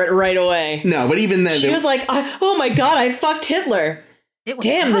got over it right away. No, but even then, she was like, "Oh my god, I fucked Hitler."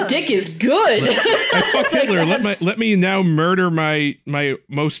 Damn, good. The dick is good. I fucked Hitler. Let me now murder my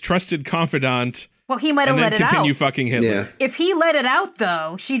most trusted confidant. Well, he might have and let then it continue out. fucking Hitler. Yeah. If he let it out,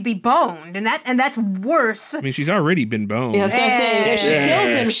 though, she'd be boned, and that's worse. I mean, she's already been boned. Yeah, I was gonna say, if she Yeah.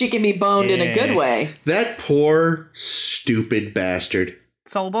 kills him, she can be boned in a good way. That poor, stupid bastard.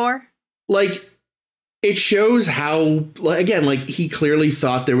 Solbor? Like, it shows how, again, like, he clearly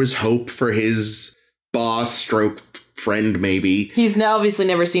thought there was hope for his boss stroke friend, maybe. He's now obviously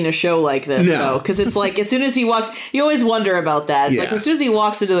never seen a show like this, No. though, because it's like, as soon as he walks, you always wonder about that. It's like, Yeah. as soon as he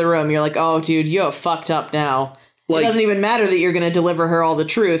walks into the room, you're like, oh, dude, you have fucked up now. Like, it doesn't even matter that you're going to deliver her all the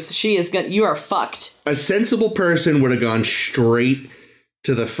truth. You are fucked. a sensible person would have gone straight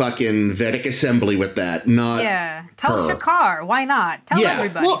to the fucking Vedic assembly with that, not Yeah. Tell her. Shakar. Why not? Tell Yeah.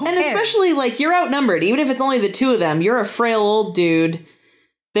 everybody. Well, Who and cares? especially, like, you're outnumbered. Even if it's only the two of them, you're a frail old dude.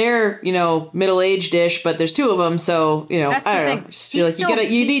 They're, middle-aged-ish, but there's two of them, so, That's I the don't thing. know. Just He feel like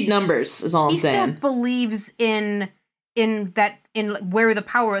still- you need numbers, is all I'm he still saying. believes in where the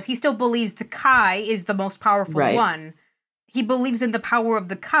power is. He still believes the Kai is the most powerful Right. one. He believes in the power of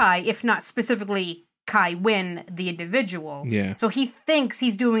the Kai, if not specifically Kai Wynn, the individual. Yeah. So he thinks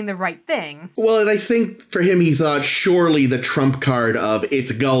he's doing the right thing. Well, and I think for him, he thought surely the trump card of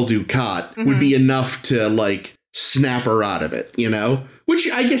it's Gul Dukat would be enough to, like, snap her out of it, Which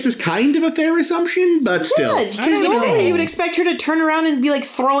I guess is kind of a fair assumption, but still. Yeah, I because don't normally know. you would expect her to turn around and be like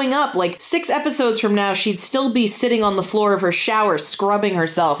throwing up. Like 6 episodes from now, she'd still be sitting on the floor of her shower, scrubbing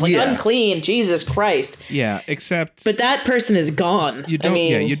herself, like Yeah. unclean. Jesus Christ! Yeah, except But that person is gone. you don't. I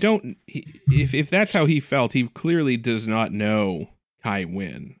mean, you don't. If that's how he felt, he clearly does not know Kai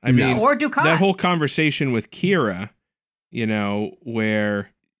Wynn. I No. mean, Or Dukat. that whole conversation with Kira, where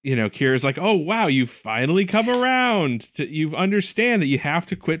Kira's like, "Oh wow, you finally come around. You understand that you have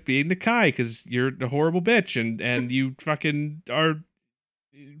to quit being the Kai because you're a horrible bitch and you fucking are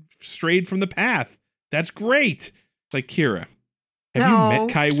strayed from the path. That's great." Like, Kira, have No. you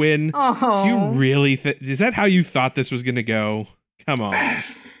met Kai Wynn? Oh. You really is that how you thought this was gonna go? Come on.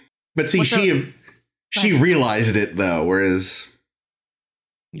 But see, What's she realized it, though, whereas...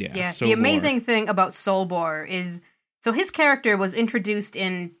 Yeah, so the amazing thing about Solbor is, so his character was introduced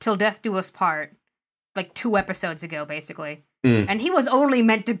in Till Death Do Us Part, like 2 episodes ago, basically. And he was only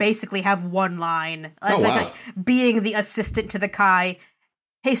meant to basically have one line. It's like being the assistant to the Kai.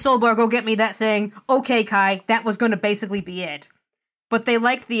 Hey, Solbor, go get me that thing. Okay, Kai. That was going to basically be it. But they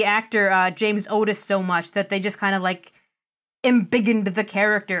liked the actor, James Otis, so much that they just kind of, like, embiggened the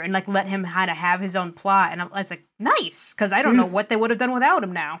character and, like, let him kind of have his own plot. And I was like, nice, because I don't know what they would have done without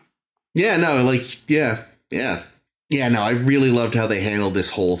him now. Yeah, no, like, yeah. Yeah, no, I really loved how they handled this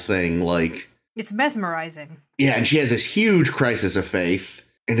whole thing, like... It's mesmerizing. Yeah, and she has this huge crisis of faith,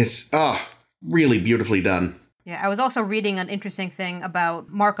 and it's, really beautifully done. Yeah, I was also reading an interesting thing about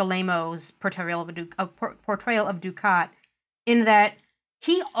Mark Alamo's portrayal of Dukat, in that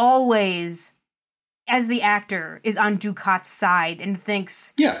he always, as the actor, is on Dukat's side and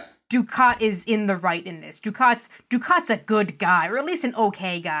thinks Yeah. Dukat is in the right in this. Dukat's a good guy, or at least an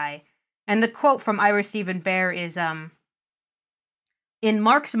okay guy. And the quote from Ira Stephen Bear is, in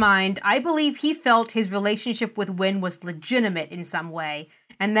Mark's mind, I believe he felt his relationship with Wynn was legitimate in some way,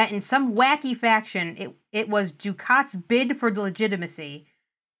 and that in some wacky fashion, it was Dukat's bid for legitimacy.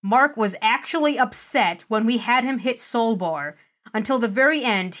 Mark was actually upset when we had him hit Solbor. Until the very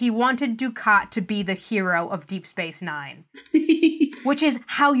end, he wanted Dukat to be the hero of Deep Space Nine. Which is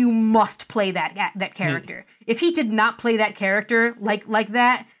how you must play that character. If he did not play that character like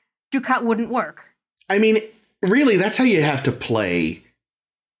that, Dukat wouldn't work. I mean, really, that's how you have to play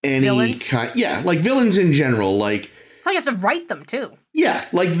any Villains? kind. Yeah, like villains in general. Like, That's how you have to write them, too. yeah,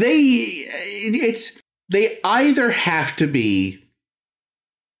 like they either have to be,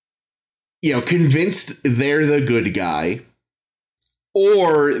 convinced they're the good guy,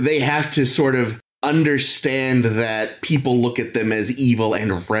 or they have to sort of understand that people look at them as evil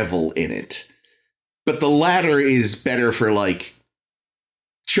and revel in it. But the latter is better for, like,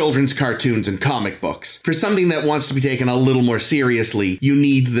 children's cartoons and comic books. For something that wants to be taken a little more seriously, you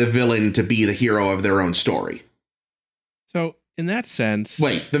need the villain to be the hero of their own story. So, in that sense...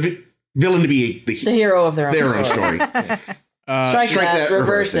 Wait, the villain to be the hero of their own story. story. Strike that,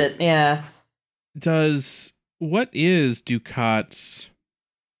 reverse it. Yeah. What is Dukat's...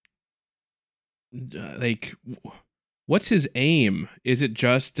 what's his aim? Is it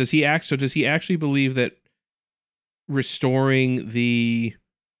just... Does he actually believe that restoring the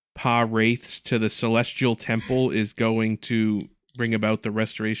Pa Wraiths to the Celestial Temple is going to bring about the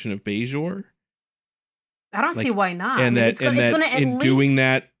restoration of Bajor? I don't see why not. And it's gonna at in least... doing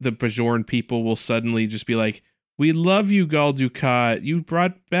that, the Bajoran people will suddenly just be like, "We love you, Gul Dukat. You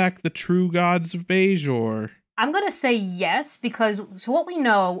brought back the true gods of Bajor." I'm going to say yes, because so what we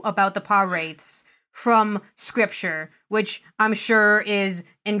know about the Pa Wraiths from scripture, which I'm sure is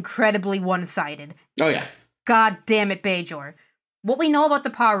incredibly one-sided. Oh, yeah. God damn it, Bajor. What we know about the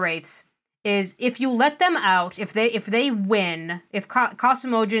Power Wraiths is if you let them out, if they win, if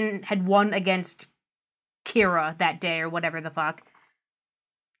Cosmogen had won against Kira that day or whatever the fuck,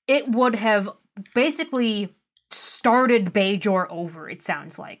 it would have basically started Bajor over, it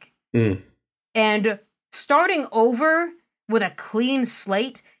sounds like. Mm. And starting over with a clean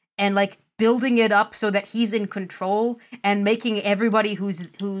slate and like building it up so that he's in control and making everybody who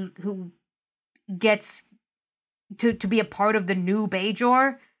gets to be a part of the new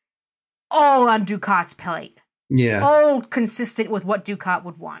Bajor all on Ducat's plate. Yeah. All consistent with what Ducat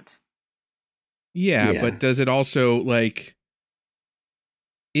would want. Yeah, but does it also, like,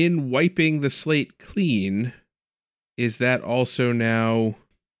 in wiping the slate clean, is that also now,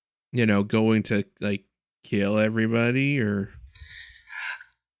 going to, like, kill everybody, or?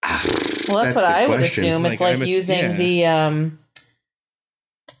 Well, that's what I would assume. It's like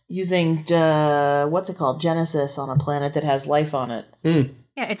using what's it called? Genesis on a planet that has life on it. Mm.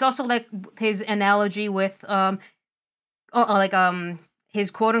 Yeah, it's also like his analogy with his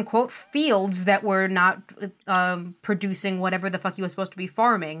quote unquote fields that were not producing whatever the fuck he was supposed to be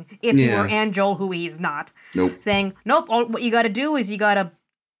farming. If he were Angel, who he's not. Nope. Saying, nope, what you gotta do is you gotta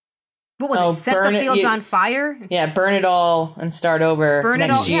set the fields on fire? Yeah, burn it all and start over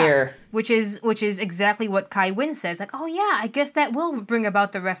next year. Yeah. Which is exactly what Kai Wynn says. Like, oh yeah, I guess that will bring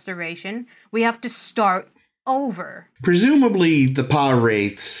about the restoration. We have to start over. Presumably the Power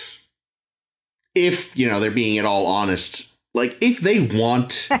Wraiths, if, they're being at all honest, like, if they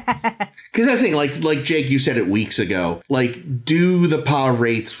want... Because that's the thing, like Jake, you said it weeks ago, like, do the Power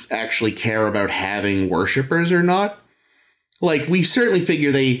Wraiths actually care about having worshippers or not? Like, we certainly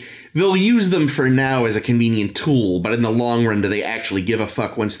figure they'll use them for now as a convenient tool, but in the long run, do they actually give a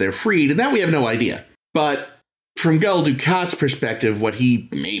fuck once they're freed? And that we have no idea. But from Gul Dukat's perspective, what he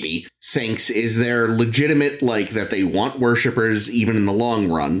maybe thinks is they're legitimate, like, that they want worshippers even in the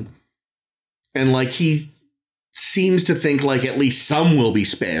long run. And, like, he seems to think, like, at least some will be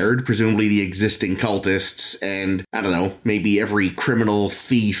spared, presumably the existing cultists, and, I don't know, maybe every criminal,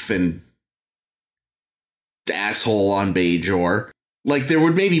 thief, and asshole on Bajor. Like, there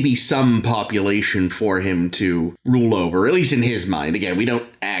would maybe be some population for him to rule over, at least in his mind. Again, we don't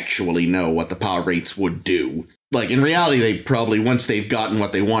actually know what the Power Wraiths would do. Like, in reality, they probably, once they've gotten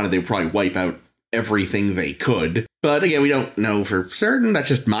what they wanted, they'd probably wipe out everything they could. But again, we don't know for certain. That's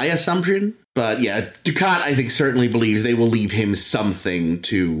just my assumption. But yeah, Ducat, I think, certainly believes they will leave him something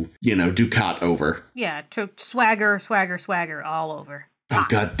to, Ducat over. Yeah, to swagger all over. Oh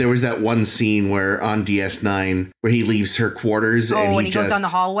god, there was that one scene where on DS9 where he leaves her quarters and he goes down the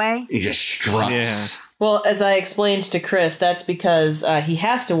hallway. He just struts. Yeah. Well, as I explained to Chris, that's because he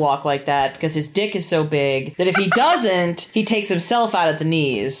has to walk like that because his dick is so big that if he doesn't, he takes himself out at the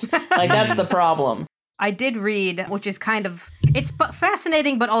knees. Like, that's the problem. I did read, which is kind of, it's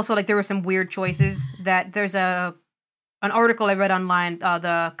fascinating, but also like there were some weird choices. That there's an article I read online,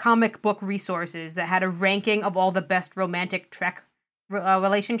 the Comic Book Resources, that had a ranking of all the best romantic Trek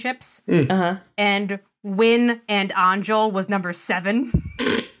relationships. Uh-huh. And Wynn and Angel was number 7.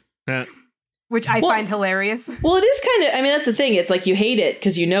 Which I find hilarious. Well, it is kind of, I mean, that's the thing. It's like you hate it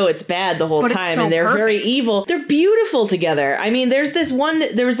because you know it's bad the whole time and they're very evil. They're beautiful together. I mean, there was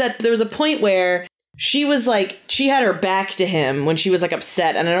a point where she was like, she had her back to him when she was like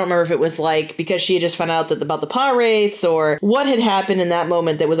upset. And I don't remember if it was like because she had just found out about the Power Wraiths or what had happened in that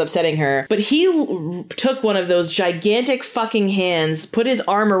moment that was upsetting her. But he took one of those gigantic fucking hands, put his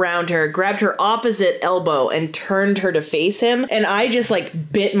arm around her, grabbed her opposite elbow and turned her to face him. And I just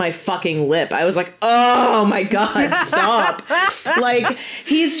like bit my fucking lip. I was like, oh my God, stop. Like,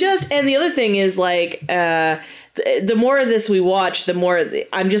 he's just, and the other thing is like, the more of this we watch, the more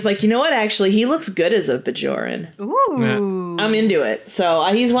I'm just like, you know what? Actually, he looks good as a Bajoran. Ooh. I'm into it. So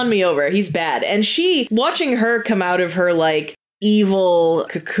he's won me over. He's bad. And watching her come out of her like evil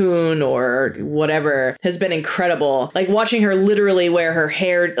cocoon or whatever has been incredible. Like watching her literally wear her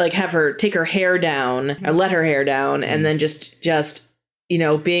hair, like have her take her hair down or let her hair down. And then just,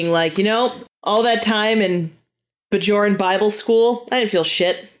 being like, all that time in Bajoran Bible school, I didn't feel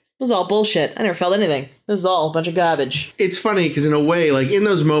shit. It was all bullshit. I never felt anything. This is all a bunch of garbage. It's funny because in a way, like in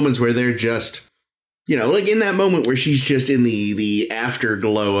those moments where they're just, like in that moment where she's just in the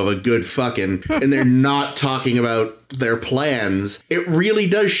afterglow of a good fucking and they're not talking about their plans, it really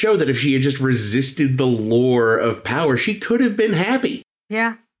does show that if she had just resisted the lure of power, she could have been happy.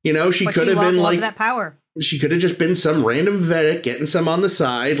 Yeah. She could have been like that power. She could have just been some random Vedic getting some on the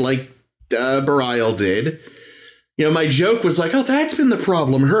side like Barial did. You know, my joke was like, oh, that's been the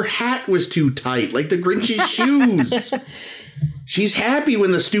problem. Her hat was too tight, like the Grinch's shoes. She's happy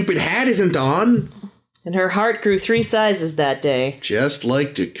when the stupid hat isn't on. And her heart grew 3 sizes that day. Just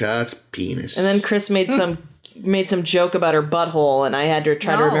like Ducat's penis. And then Chris made some joke about her butthole, and I had to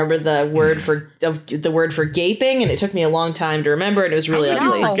try to remember the word for gaping, and it took me a long time to remember, and it was really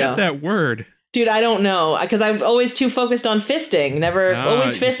ugly. Forget that word. Dude, I don't know, because I'm always too focused on fisting.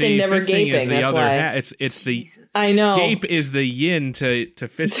 Always fisting, never gaping. That's why. It's the. I know. Gape is the yin to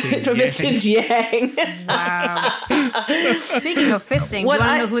fisting. To fisting's yang. Wow. Speaking of fisting, do you want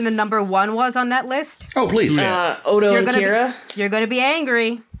to know who the number 1 was on that list? Oh, please. Odo and Kira. You're going to be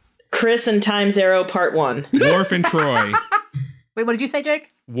angry. Chris and Times Arrow Part 1. Worf and Troy. Wait, what did you say, Jake?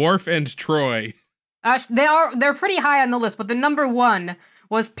 Worf and Troy. They're pretty high on the list, but the number 1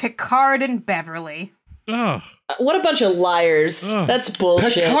 was Picard and Beverly. Ugh. What a bunch of liars. Ugh. That's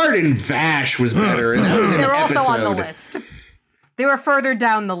bullshit. Picard and Vash was better. And that was They're also episode. on the list. They were further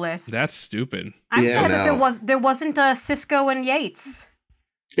down the list. That's stupid. I'm sad that there wasn't Cisco and Yates.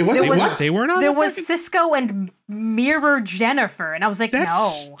 It wasn't what? They weren't on There the was fucking... Cisco and Mirror Jennifer, and I was like,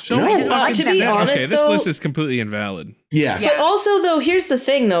 That's no. so No. fucking To be honest, okay, this though- list is completely invalid. Yeah. Yeah. But also, though, here's the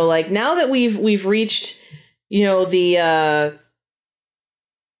thing, though. Like, now that we've reached, you know, the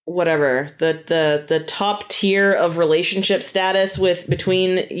the top tier of relationship status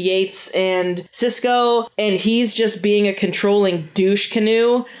between Yates and Cisco, and he's just being a controlling douche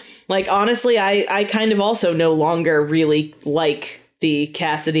canoe. Like, honestly, I kind of also no longer really like the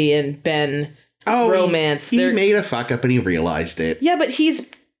Cassidy and Ben romance. He made a fuck up and he realized it. Yeah, but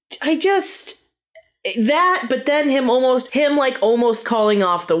but then him almost calling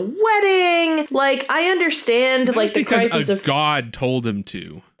off the wedding. Like, I understand, That like, was the because crisis of God told him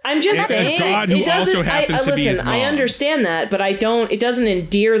to. I'm just saying, God who it doesn't. also happens to be his listen, mom. I understand that, but I don't. It doesn't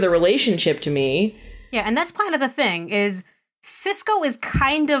endear the relationship to me. Yeah, and that's kind of the thing, is Cisco is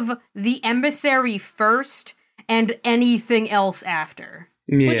kind of the emissary first and anything else after.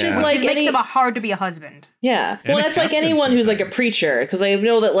 Yeah. Which is Like, like it makes him hard to be a husband. Yeah. And Well, a that's like captain anyone who's like a sometimes. preacher, because I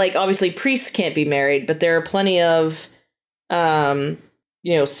know that, like, obviously priests can't be married, but there are plenty of,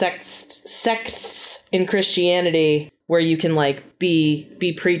 sects in Christianity where you can, like,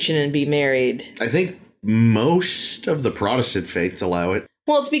 be preaching and be married. I think most of the Protestant faiths allow it.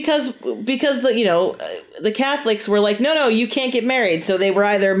 Well, it's because the Catholics were like, no, you can't get married. So they were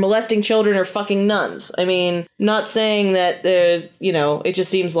either molesting children or fucking nuns. I mean, not saying that, it just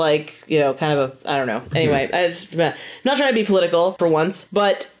seems like, kind of I don't know. Anyway, I'm not trying to be political for once.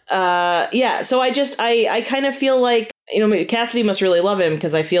 But, yeah, so I kind of feel like, Cassidy must really love him,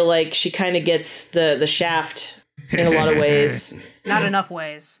 because I feel like she kind of gets the shaft in a lot of ways. Not enough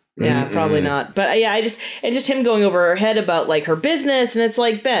ways. Yeah, probably not. But yeah, just him going over her head about, like, her business, and it's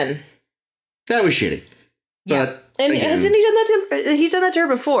like, Ben. That was shitty. Yeah. But And again, hasn't he done that to him? He's done that to her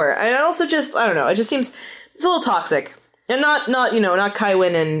before. I also I don't know, it just seems, it's a little toxic. And not Kai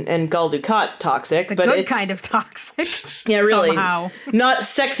Wynn and Gul Dukat toxic, The but good it's kind of toxic. yeah, really. Somehow. Not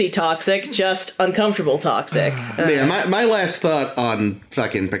sexy toxic, just uncomfortable toxic. yeah, my last thought on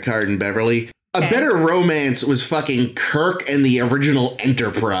fucking Picard and Beverly. A Okay. better romance was fucking Kirk and the original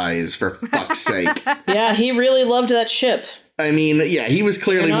Enterprise, for fuck's sake. Yeah, he really loved that ship. I mean, yeah, he was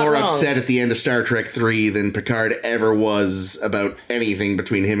clearly You're not more wrong. upset at the end of Star Trek 3 than Picard ever was about anything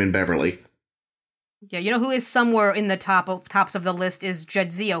between him and Beverly. Yeah, you know who is somewhere in the tops of the list is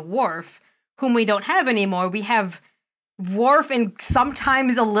Jadzia Worf, whom we don't have anymore. We have Worf and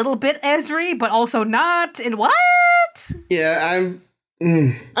sometimes a little bit Ezri, but also not. And what? Yeah,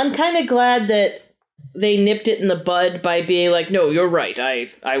 I'm kind of glad that they nipped it in the bud by being like, no, you're right.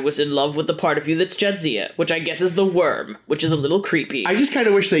 I was in love with the part of you that's Jadzia, which I guess is the worm, which is a little creepy. I just kind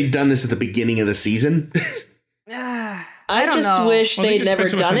of wish they'd done this at the beginning of the season. I don't just know. wish Well, they they'd just never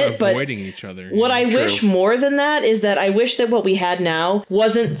spent so much done time it, but avoiding each other. what I True. wish more than that is that I wish that what we had now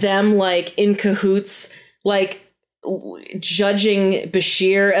wasn't them, like, in cahoots, like, judging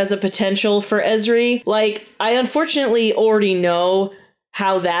Bashir as a potential for Ezri. Like, I unfortunately already know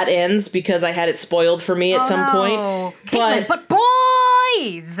how that ends because I had it spoiled for me at some point. Caitlin, but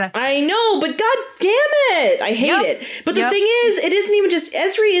boys! I know, but god damn it! I hate Yep. it. But the Yep. thing is, it isn't even just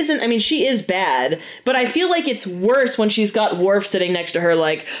Ezri isn't, I mean, she is bad, but I feel like it's worse when she's got Worf sitting next to her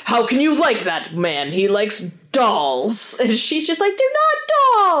like, how can you like that man? He likes dolls. And she's just like, they're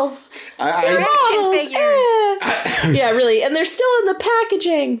not dolls! They're I models! Yeah, really. And they're still in the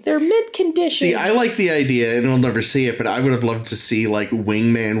packaging. They're mid-condition. see, I like the idea, and we'll never see it, but I would have loved to see, like,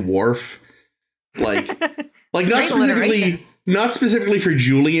 Wingman Worf. Like not Great alliteration. specifically for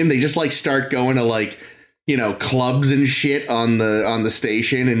Julian. They just, like, start going to, like, clubs and shit on the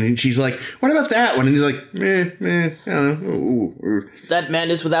station, and she's like, "What about that one?" And he's like, I don't know. Ooh. That man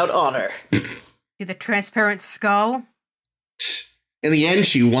is without honor. See the transparent skull? In the end,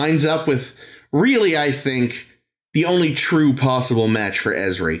 she winds up with, really, I think, the only true possible match for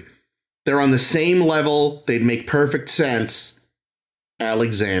Ezri. They're on the same level. They'd make perfect sense.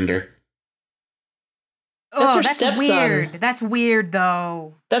 Alexander. That's her that's stepson. weird. That's weird,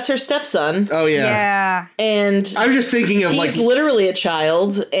 though. That's her stepson. Oh, yeah. Yeah. And I was just thinking of, he's literally a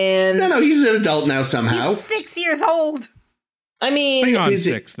child, and... No, he's an adult now somehow. He's 6 years old. I mean... Bring on Is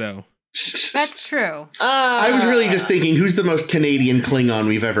it- 6, though. That's true. I was really just thinking, who's the most Canadian Klingon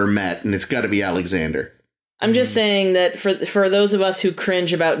we've ever met? And it's got to be Alexander. I'm just saying that for those of us who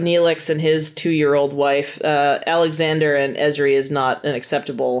cringe about Neelix and his 2-year-old wife, Alexander and Ezri is not an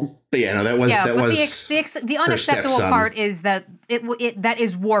acceptable... But yeah, no, that was the unacceptable stepson. part is that that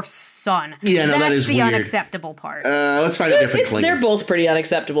is Worf's son. Yeah, no, That's that is the weird. unacceptable part. Let's find a different Klingon. They're both pretty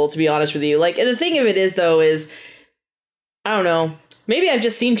unacceptable, to be honest with you. Like, and the thing of it is, though, is... I don't know. Maybe I've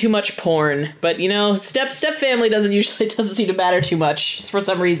just seen too much porn, but step family doesn't seem to matter too much for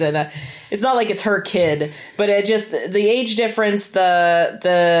some reason. It's not like it's her kid, but it just the age difference,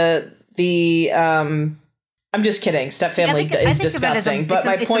 I'm just kidding. Step family is disgusting, but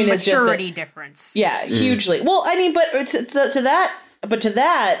my point is just maturity difference. Yeah, hugely. Well, I mean, but to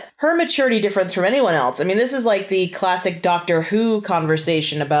that, her maturity difference from anyone else. I mean, this is like the classic Doctor Who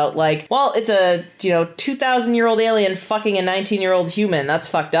conversation about it's a 2,000-year-old alien fucking a 19-year-old human. That's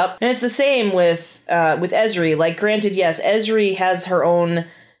fucked up. And it's the same with Ezri. Like, granted, yes, Ezri has her own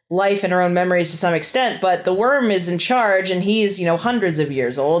life and her own memories to some extent, but the worm is in charge, and he's hundreds of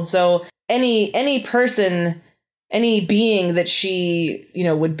years old. So any person, any being that she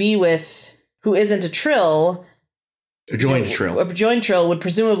would be with who isn't a Trill. A joined Trill. A joined Trill would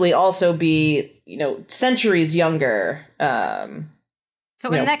presumably also be, centuries younger.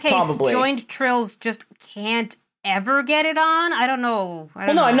 So in that case, probably. joined Trills just can't ever get it on? I don't know.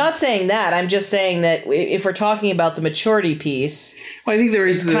 I'm not saying that. I'm just saying that if we're talking about the maturity piece, I think there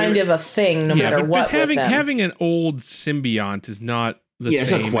is kind of a thing no matter what. But with them. having an old symbiont is not the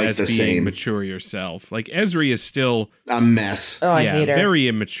same as being mature yourself. Like, Ezri is still a mess. Oh, I hate her. Very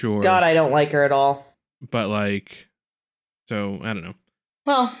immature. God, I don't like her at all. But so I don't know.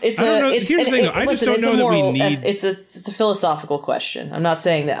 Well, it's a philosophical question. I'm not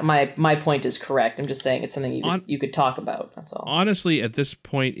saying that my point is correct. I'm just saying it's something you could talk about. That's all. Honestly, at this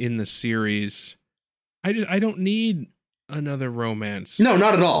point in the series, I don't need another romance. No,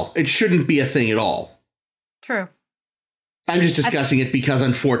 not at all. It shouldn't be a thing at all. True. I'm just discussing it because,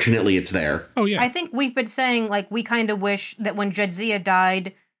 unfortunately, it's there. Oh, yeah. I think we've been saying, we kind of wish that when Jadzia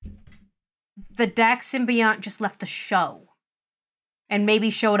died, the Dax symbiont just left the show. And maybe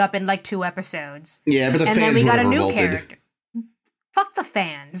showed up in, 2 episodes. Yeah, but the fans then we got a new revolted. character. Fuck the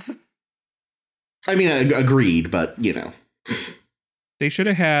fans. I mean, agreed, but, They should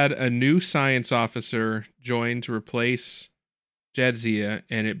have had a new science officer join to replace Jadzia,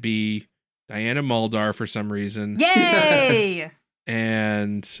 and it be Diana Muldaur for some reason. Yay!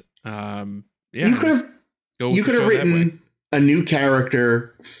 And you could have written a new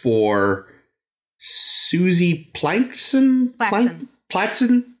character for Susie Plankson.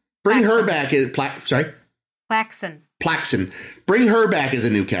 Platson. Bring her back as Plaxon. Bring her back as a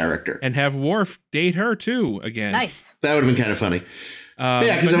new character, and have Worf date her too again. Nice. That would have been kind of funny.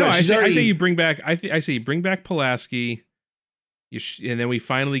 Because I say you bring back. I say you bring back Pulaski. And then we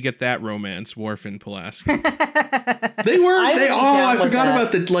finally get that romance, Worf and Pulaski. I forgot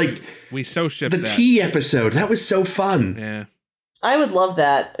about the we so shipped the tea episode. That was so fun. Yeah. I would love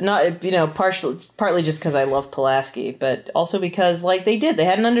that. Not, partly just because I love Pulaski, but also because, they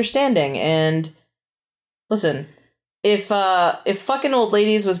had an understanding. And listen, if fucking old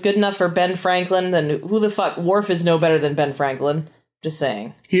ladies was good enough for Ben Franklin, then who the fuck? Worf is no better than Ben Franklin. Just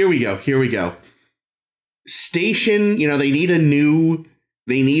saying. Here we go. Station, they need a new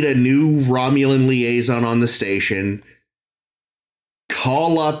Romulan liaison on the station.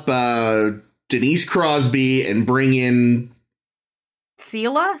 Call up Denise Crosby and bring in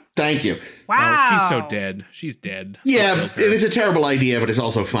Sela? Thank you. Wow. Oh, she's so dead. She's dead. Yeah, it's a terrible idea, but it's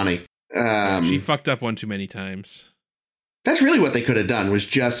also funny. She fucked up one too many times. That's really what they could have done, was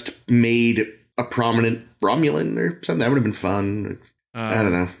just made a prominent Romulan or something. That would have been fun. I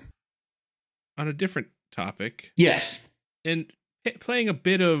don't know. On a different topic. Yes. And playing a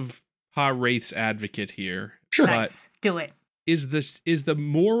bit of Pa Wraith's advocate here. Sure. Nice. Do it. Is the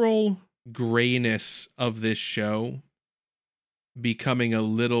moral grayness of this show becoming a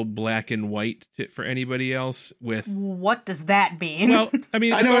little black and white for anybody else? With what does that mean? Well, I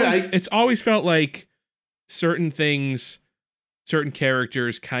mean, it's always felt like certain things, certain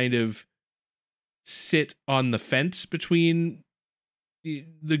characters kind of sit on the fence between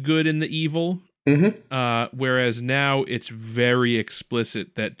the good and the evil. Whereas now it's very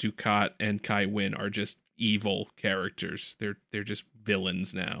explicit that Dukat and Kai Wynn are just evil characters. They're just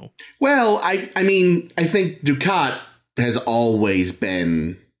villains now. Well, I mean, I think Dukat has always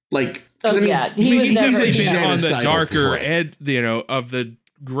been like. Oh, yeah, he was never been on the darker prick. end, of the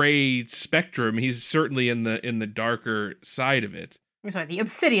gray spectrum. He's certainly in the darker side of it. Sorry, the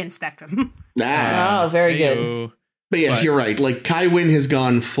obsidian spectrum. Very good. But yes, you're right. Like Kai Wynn has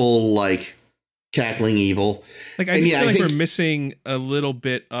gone full like cackling evil. Like I feel like we're missing a little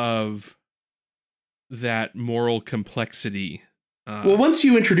bit of that moral complexity. Well, once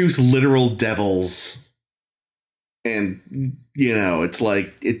you introduce literal devils, and it's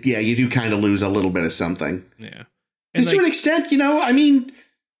like you do kind of lose a little bit of something. Yeah, because to an extent, I mean,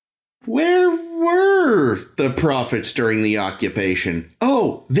 where were the prophets during the occupation?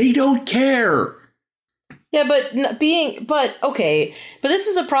 Oh, they don't care. Yeah, but okay. But this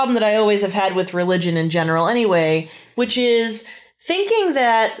is a problem that I always have had with religion in general anyway, which is thinking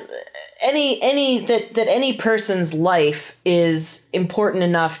that any person's life is important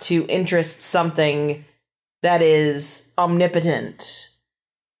enough to interest something that is omnipotent.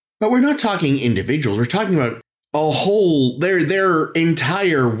 But we're not talking individuals. We're talking about a whole their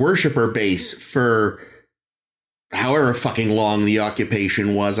entire worshiper base for however fucking long the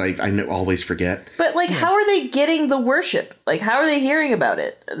occupation was. I always forget. But how are they getting the worship? Like, how are they hearing about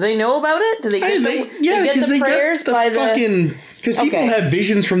it? Do they know about it? Do they get the prayers by the fucking? Because people have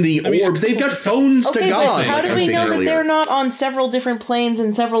visions from the orbs. They've got phones to God. But how do we know that they're not on several different planes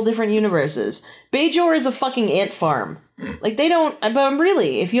in several different universes? Bajor is a fucking ant farm. Like, they don't. But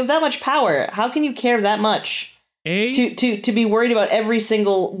really, if you have that much power, how can you care that much? To be worried about every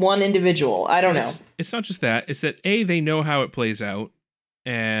single one individual. I don't know. It's not just that. It's that they know how it plays out,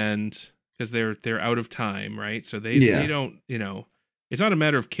 and because they're out of time, right? So they don't. It's not a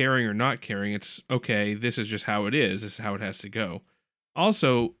matter of caring or not caring. It's okay. This is just how it is. This is how it has to go.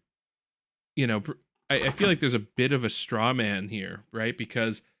 Also, I feel like there's a bit of a straw man here, right?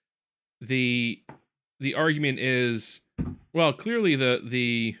 Because the argument is, well, clearly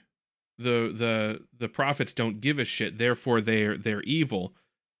the prophets don't give a shit, therefore they're evil.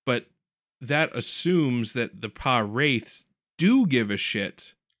 But that assumes that the Pa-wraiths do give a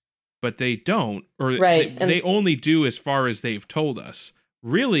shit, but they don't, or they only do as far as they've told us.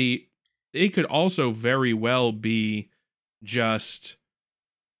 Really, they could also very well be just,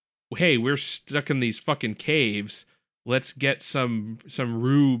 hey, we're stuck in these fucking caves. Let's get some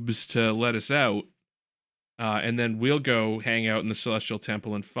rubes to let us out. And then we'll go hang out in the Celestial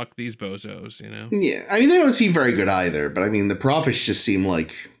Temple and fuck these bozos, Yeah, I mean, they don't seem very good either, but I mean, the prophets just seem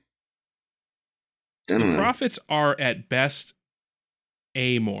like, I don't know. The prophets are at best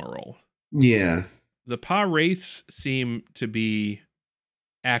amoral. Yeah. The Pa-wraiths seem to be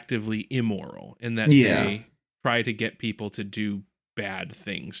actively immoral in that they try to get people to do bad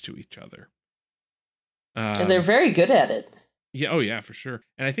things to each other. And they're very good at it. Yeah, oh yeah, for sure.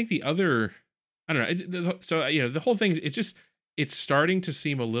 And I think the other... I don't know. So, the whole thing, it's starting to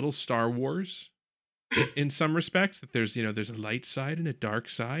seem a little Star Wars in some respects, that there's a light side and a dark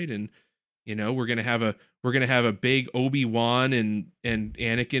side. And, we're going to have a big Obi-Wan and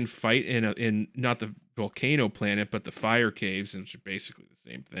Anakin fight in not the volcano planet, but the fire caves, which are basically the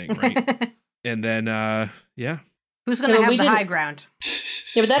same thing. Right. And then, who's going to have the high ground?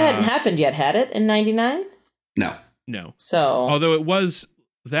 Yeah, but that hadn't happened yet, had it, in 99? No. So, although it was,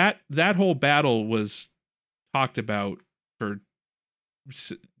 that whole battle was talked about for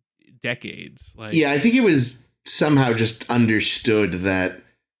decades. I think it was somehow just understood that,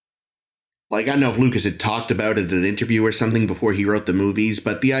 I don't know if Lucas had talked about it in an interview or something before he wrote the movies,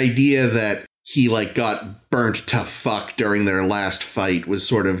 but the idea that he got burnt to fuck during their last fight was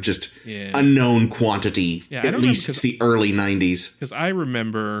sort of just a known quantity, at least it's the early 90s. Because I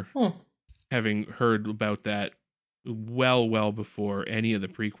remember having heard about that well before any of the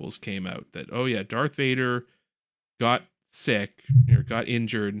prequels came out, that Darth Vader got sick or got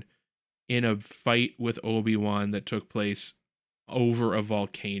injured in a fight with Obi-Wan that took place over a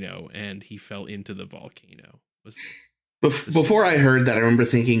volcano, and he fell into the volcano. Before I heard that, I remember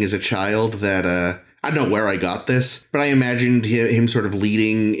thinking as a child that I don't know where I got this, but I imagined him sort of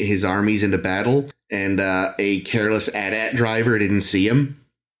leading his armies into battle, and a careless AT-AT driver didn't see him,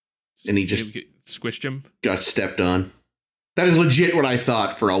 and he just squished him, got stepped on. That is legit what I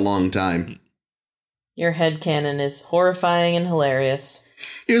thought for a long time. Your headcanon is horrifying and hilarious.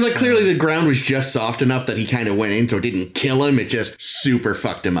 It was clearly the ground was just soft enough that he kind of went in, so it didn't kill him. It just super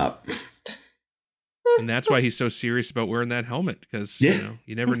fucked him up. And that's why he's so serious about wearing that helmet, because you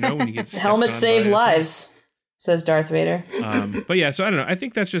never know when you get helmets save lives, says Darth Vader. But yeah, so I don't know. I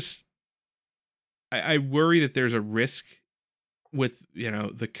think that's just I worry that there's a risk with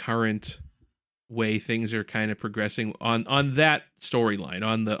the current way things are kind of progressing on that storyline,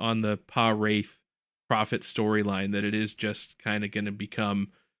 on the Pa-Wraith Prophet storyline, that it is just kind of going to become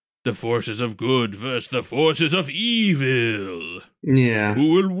the forces of good versus the forces of evil. Yeah.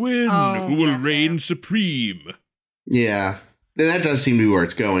 Who will win? Who will reign supreme? Yeah. And that does seem to be where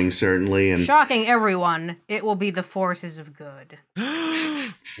it's going, certainly. And shocking everyone, it will be the forces of good.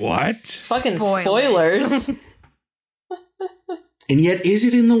 What? Fucking spoilers. And yet, is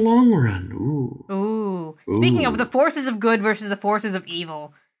it in the long run? Ooh. Speaking of the forces of good versus the forces of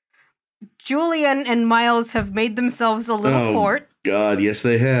evil, Julian and Miles have made themselves a little fort. God, yes,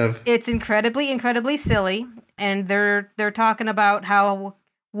 they have. It's incredibly, incredibly silly, and they're talking about how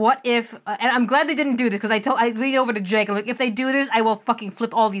what if? And I'm glad they didn't do this, because I leaned over to Jake. I'm like, if they do this, I will fucking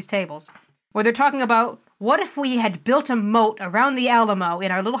flip all these tables. Where they're talking about what if we had built a moat around the Alamo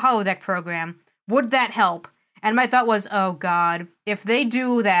in our little holodeck program? Would that help? And my thought was, oh God, if they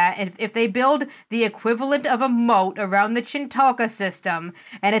do that, if they build the equivalent of a moat around the Chintalka system,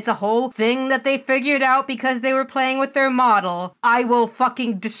 and it's a whole thing that they figured out because they were playing with their model, I will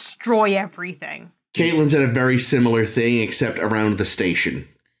fucking destroy everything. Caitlin said a very similar thing, except around the station.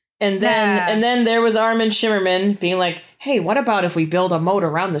 And then there was Armin Shimmerman being like, hey, what about if we build a moat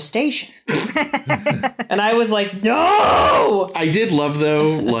around the station? And I was like, no! I did love,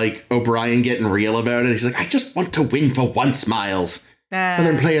 though, like, O'Brien getting real about it. He's like, I just want to win for once, Miles. And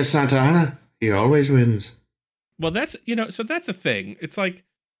then play as Santa Ana. He always wins. Well, that's, so that's the thing. It's like,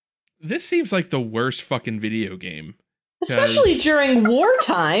 this seems like the worst fucking video game. Especially during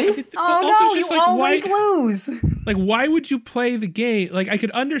wartime. Oh no, you always lose. Like, why would you play the game? Like, I could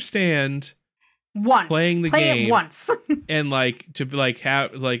understand playing game it once, and like to like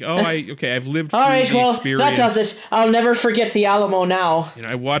have like, I've lived through all right, the experience. That does it. I'll never forget the Alamo now.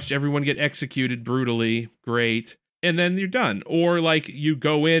 I watched everyone get executed brutally. Great. And then you're done. Or like you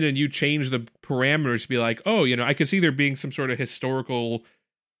go in and you change the parameters to be like, I could see there being some sort of historical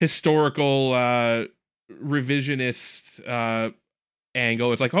revisionist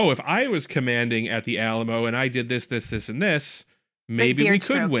angle. It's like, if I was commanding at the Alamo and I did this, and this, maybe we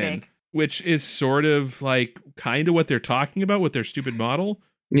could win. Which is sort of like kind of what they're talking about with their stupid model.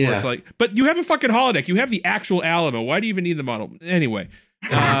 Yeah. It's like, but you have a fucking holodeck. You have the actual Alamo. Why do you even need the model? Anyway.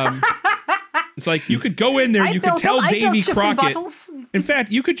 It's like you could go in there, you could tell Davy Crockett. In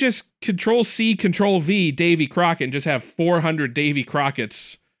fact, you could just Control-C, Control-V Davy Crockett and just have 400 Davy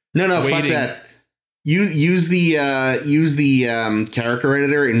Crockett's. No, waiting. Fuck that. You use the character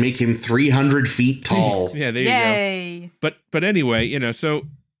editor and make him 300 feet tall. Yeah, there you go. But anyway, so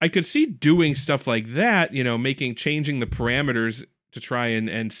I could see doing stuff like that, changing the parameters to try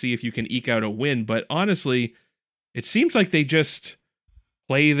and see if you can eke out a win. But honestly, it seems like they just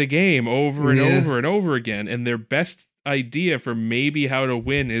play the game over and over and over again. And their best idea for maybe how to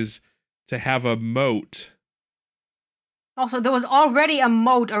win is to have a moat. Also, there was already a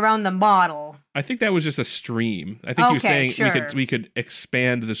moat around the model. I think that was just a stream. I think you were saying we could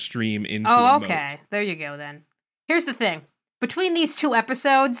expand the stream into a moat. Okay. There you go, then. Here's the thing. Between these two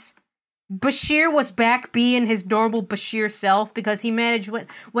episodes, Bashir was back being his normal Bashir self because he managed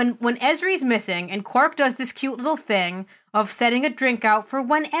when Ezri's missing and Quark does this cute little thing of setting a drink out for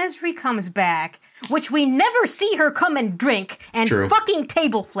when Ezri comes back, which we never see her come and drink and fucking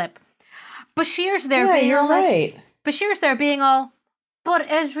table flip. Bashir's there being all right. Bashir's there being all, but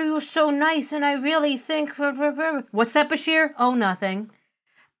Ezri was so nice and I really think... What's that, Bashir? Oh, nothing.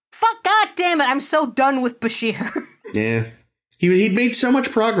 Fuck, God damn it, I'm so done with Bashir. Yeah. He'd made so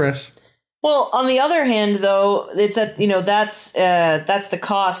much progress. Well, on the other hand, though, it's that, that's the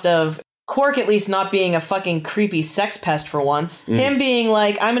cost of Quark at least not being a fucking creepy sex pest for once. Him being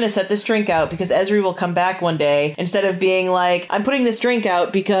like, I'm going to set this drink out because Ezri will come back one day, instead of being like, I'm putting this drink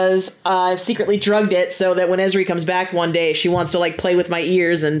out because I've secretly drugged it so that when Ezri comes back one day, she wants to like play with my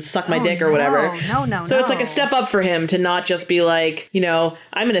ears and suck my dick or whatever. No. So it's like a step up for him to not just be like,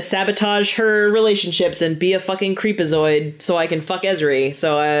 I'm going to sabotage her relationships and be a fucking creepazoid so I can fuck Ezri.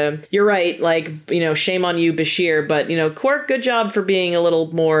 So you're right. Like, shame on you, Bashir. But, Quark, good job for being a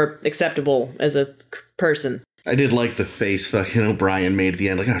little more acceptable as a person. I did like the face fucking O'Brien made at the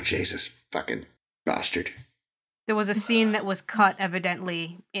end. Like, oh, Jesus, fucking bastard. There was a scene that was cut,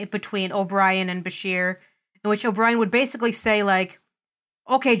 evidently, between O'Brien and Bashir, in which O'Brien would basically say, like,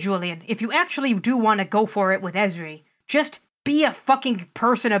 okay, Julian, if you actually do want to go for it with Ezri, just be a fucking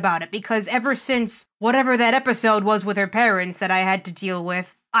person about it, because ever since whatever that episode was with her parents that I had to deal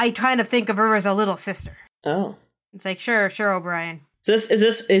with, I kind of think of her as a little sister. Oh. It's like, sure, O'Brien. Is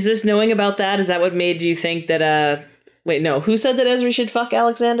this knowing about that? Is that what made you think that, wait, no, who said that Ezra should fuck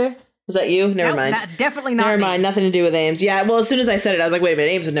Alexander? Was that you? Never mind. Definitely not. Never me. mind. Nothing to do with Ames. Yeah, well, as soon as I said it, I was like, wait a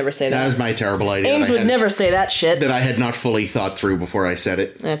minute, Ames would never say that. That was my terrible idea. Ames would never say that shit. That I had not fully thought through before I said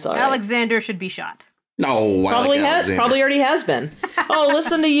it. That's all right. Alexander should be shot. No, probably already has been. Oh,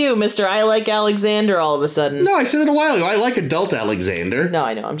 listen to you, Mr. I like Alexander all of a sudden. No, I said it a while ago. I like adult Alexander. No,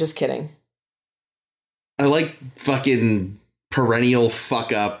 I know. I'm just kidding. I like fucking perennial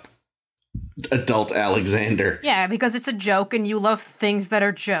fuck up adult Alexander. Yeah, because it's a joke and you love things that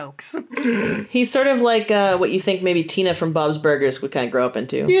are jokes. He's sort of like what you think maybe Tina from Bob's Burgers would kind of grow up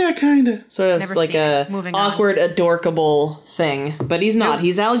into. Yeah, kind of. Sort of Never like a awkward, adorkable thing. But he's not.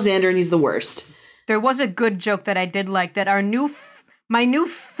 He's Alexander and he's the worst. There was a good joke that I did like that my new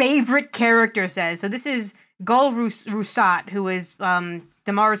favorite character says. So this is Gul Rusat, who is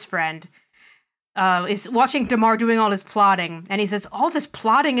Damar's friend, is watching Damar doing all his plotting, and he says, all this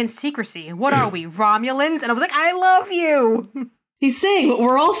plotting and secrecy. What are we, Romulans? And I was like, I love you! He's saying what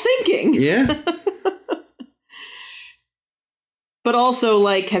we're all thinking. Yeah. But also,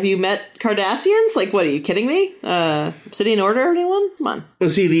 like, have you met Cardassians? Like, what, are you kidding me? Obsidian Order, anyone? Come on. Well,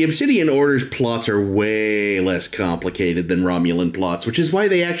 see, the Obsidian Order's plots are way less complicated than Romulan plots, which is why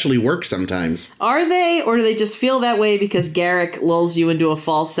they actually work sometimes. Are they, or do they just feel that way because Garrick lulls you into a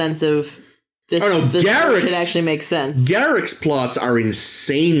false sense of this? Oh, no, this should actually make sense. Garrick's plots are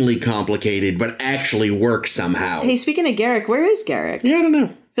insanely complicated, but actually work somehow. Hey, speaking of Garrick, where is Garrick? Yeah, I don't know.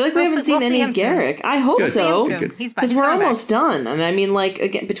 I feel like we haven't seen any of Garrick. Soon. I hope Good. so. Because we're almost done. And I mean, like,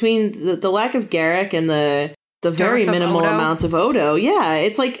 again, between the lack of Garrick and the very minimal amounts of Odo, yeah,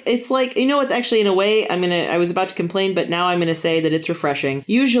 it's like you know, it's actually in a way I was about to complain, but now I'm gonna say that it's refreshing.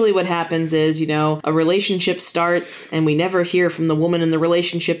 Usually what happens is, you know, a relationship starts and we never hear from the woman in the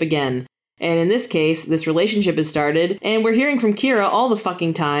relationship again. And in this case, this relationship has started, and we're hearing from Kira all the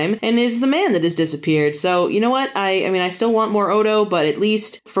fucking time, and it's the man that has disappeared. So, you know what? I mean, I still want more Odo, but at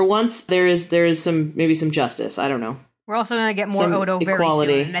least, for once, there is maybe some justice. I don't know. We're also going to get more Odo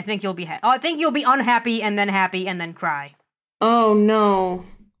equality. Very soon, and I think you'll be unhappy, and then cry. Oh, no.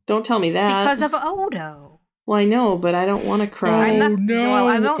 Don't tell me that. Because of Odo. Well, I know, but I don't want to cry. Well,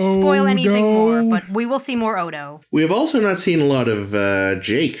 I won't spoil anything more, but we will see more Odo. We have also not seen a lot of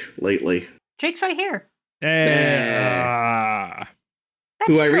Jake lately. Jake's right here. That's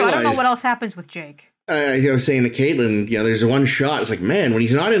true. I don't know what else happens with Jake. I was saying to Caitlin, you know, there's one shot. It's like, man, when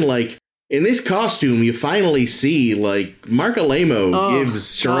he's not in this costume, you finally see, like, Mark Alemo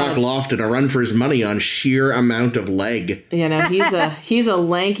gives Sherrock Lofton a run for his money on sheer amount of leg. You know, he's a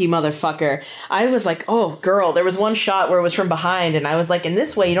lanky motherfucker. I was like, oh, girl, there was one shot where it was from behind, and I was like, in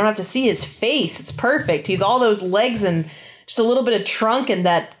this way, you don't have to see his face. It's perfect. He's all those legs and just a little bit of trunk and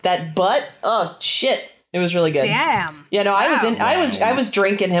that butt. Oh, shit. It was really good. Damn. Yeah, no, wow. I was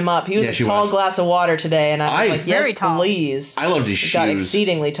drinking him up. He was a tall glass of water today, and I was like, yes, please. I loved his shoes. Got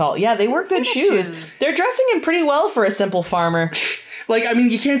exceedingly tall. Yeah, they were good shoes. They're dressing him pretty well for a simple farmer. Like, I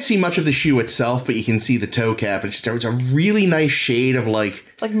mean, you can't see much of the shoe itself, but you can see the toe cap. It's a really nice shade of, like...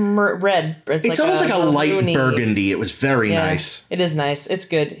 It's like red. It's like almost like a light burgundy. It was very nice. It is nice. It's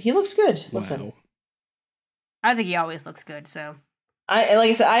good. He looks good. Wow. Listen. I think he always looks good, so... like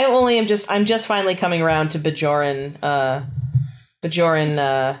I said, I'm just finally coming around to Bajoran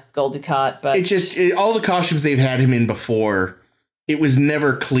Gul Dukat, but all the costumes they've had him in before, it was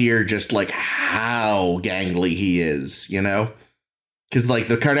never clear just like how gangly he is, you know? Because like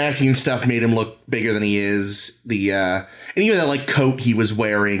the Cardassian stuff made him look bigger than he is. And even that like coat he was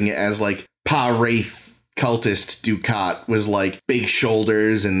wearing as like Pa Wraith cultist Dukat was like big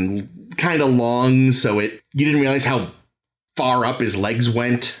shoulders and kind of long, so you didn't realize how far up his legs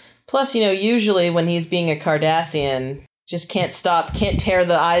went. Plus, you know, usually when he's being a Cardassian, just can't tear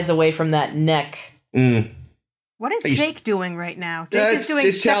the eyes away from that neck. What is Jake doing right now? Jake is doing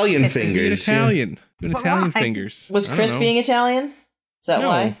Italian fingers. Doing Italian fingers. Was Chris being Italian? Is that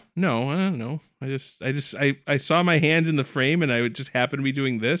why? No, I don't know. I saw my hand in the frame and I would just happen to be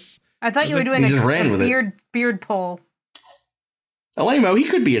doing this. I thought you were doing a beard pull. Alemo, he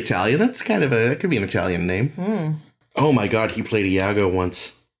could be Italian. That's that could be an Italian name. Oh my god, he played Iago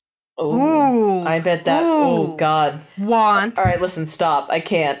once. Oh, I bet that. Oh god. Want? All right, listen, stop. I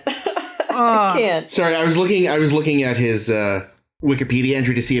can't. I can't. Sorry, I was looking at his Wikipedia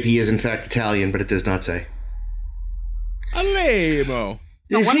entry to see if he is in fact Italian, but it does not say. Alemo.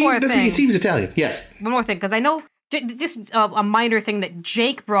 One more thing. He seems Italian. Yes. One more thing, because I know this a minor thing that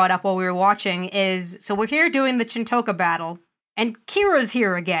Jake brought up while we were watching is, so we're here doing the Chintoka battle, and Kira's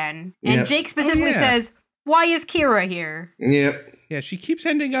here again. And Yep. Jake specifically says, why is Kira here? Yep. Yeah, she keeps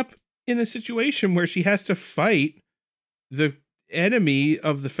ending up in a situation where she has to fight the enemy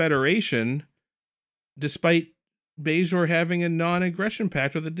of the Federation despite Bajor having a non-aggression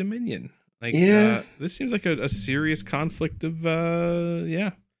pact with the Dominion. Like, this seems like a serious conflict of,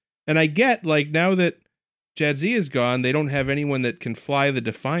 And I get, like, now that Jadzia is gone, they don't have anyone that can fly the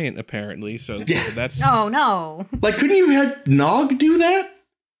Defiant, apparently, so that's... Oh, no. Like, couldn't you have had Nog do that?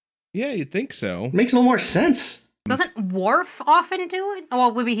 Yeah, you'd think so. Makes a little more sense. Doesn't Worf often do it? Oh,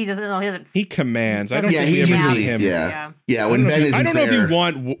 well, maybe he doesn't know. He doesn't. He commands. I don't Yeah, think we he's ever usually see him. Yeah. When Ben isn't I don't know there. if you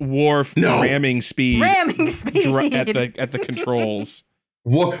want Worf ramming speed Ramming speed. at the controls.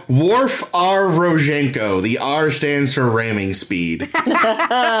 Worf R. Rozhenko. The R stands for ramming speed.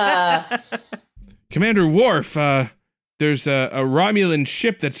 Commander Worf, there's a Romulan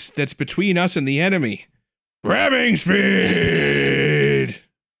ship that's between us and the enemy. Ramming speed.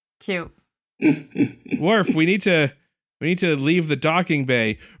 Cute. Worf, we need to leave the docking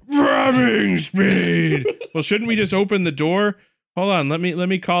bay. Ramming speed. Well, shouldn't we just open the door? Hold on, let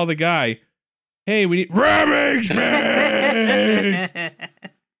me call the guy. Hey, we need ramming speed.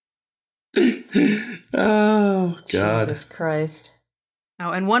 Oh, God. Jesus Christ.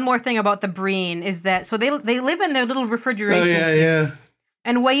 Oh, and one more thing about the Breen is that they live in their little refrigeration suits.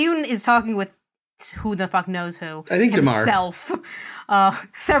 And Wayoon is talking with who the fuck knows who. I think himself.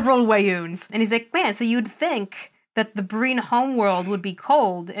 Several Wayoons. And he's like, man, so you'd think that the Breen homeworld would be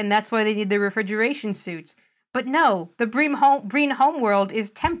cold, and that's why they need the refrigeration suits. But no, the Breen homeworld is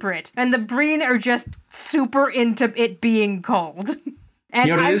temperate, and the Breen are just super into it being cold. And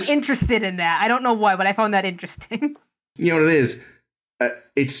I'm interested in that. I don't know why, but I found that interesting. You know what it is?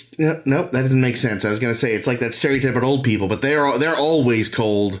 It's nope, that doesn't make sense. I was going to say it's like that stereotype of old people, but they're always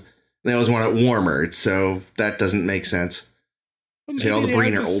cold. They always want it warmer, so that doesn't make sense. Well, See, all the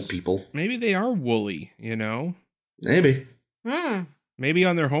Breen are old people. Maybe they are woolly, you know? Maybe. Maybe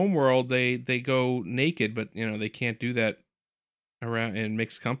on their homeworld they go naked, but they can't do that around in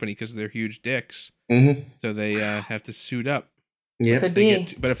mixed company because of their huge dicks. Mm-hmm. So they have to suit up. Yeah, could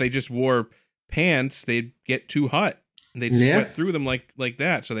be. But if they just wore pants, they'd get too hot. They'd sweat through them like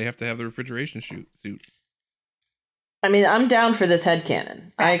that. So they have to have the refrigeration suit. I mean, I'm down for this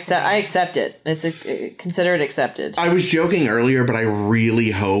headcanon. I accept it. Consider it accepted. I was joking earlier, but I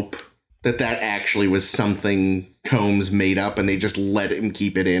really hope that actually was something Combs made up and they just let him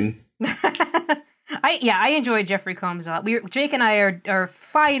keep it in. I enjoyed Jeffrey Combs a lot. Jake and I are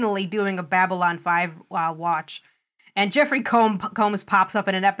finally doing a Babylon 5 watch. And Jeffrey Combs pops up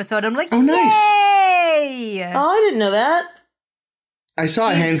in an episode. I'm like, oh, nice. Yay! Oh, I didn't know that. I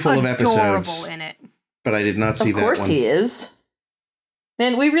saw a handful of episodes. Adorable in it. But I did not see that one. Of course he is.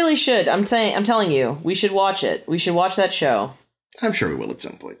 Man, we really should. I'm telling you, we should watch it. We should watch that show. I'm sure we will at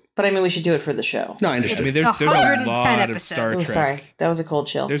some point. But I mean, we should do it for the show. No, I understand. I mean, there's a lot of Star Trek. Oh, sorry, that was a cold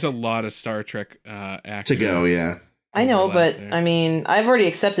chill. There's a lot of Star Trek action to go, yeah. I know, but I mean, I've already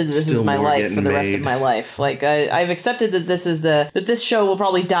accepted that this is my life for the rest of my life. Like, I've accepted that this show will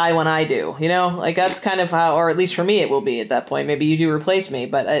probably die when I do. You know, like that's kind of how, or at least for me, it will be at that point. Maybe you do replace me,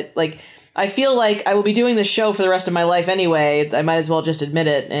 but I feel like I will be doing this show for the rest of my life anyway. I might as well just admit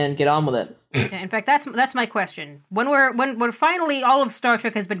it and get on with it. In fact, that's my question. When finally all of Star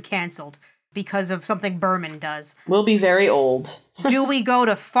Trek has been canceled because of something Berman does, we'll be very old. Do we go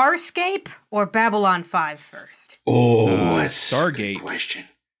to Farscape or Babylon 5 first? Oh, that's Stargate. a good question.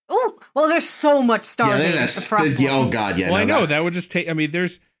 Oh, well, there's so much Stargate. Oh God, yeah. Well, I know that would just take. I mean,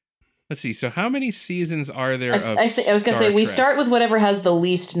 there's. Let's see. So, how many seasons are there? I was gonna say we start with whatever has the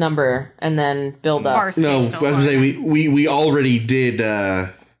least number and then build up. Farscape no, I was gonna say we already did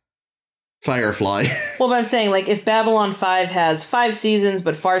Firefly. Well, but I'm saying like if Babylon 5 has 5 seasons,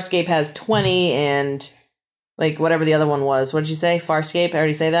 but Farscape has 20, and like whatever the other one was. What did you say? Farscape? I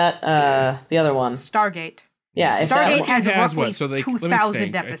already say that. The other one. Stargate. Yeah, Stargate has roughly what? So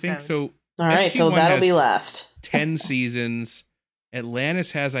 2,000 episodes. I think so. All right, so that'll be last. 10 seasons.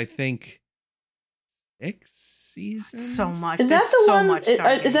 Atlantis has, I think, 6 seasons. So much. Is that the one?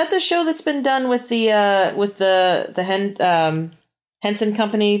 Stargate. Is that the show that's been done with the Henson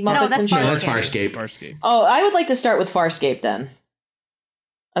Company Muppets No, that's and shit? No, that's Farscape. Oh, I would like to start with Farscape then,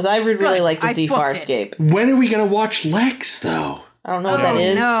 as I would really like to see Farscape. When are we gonna watch Lex though? I don't know what that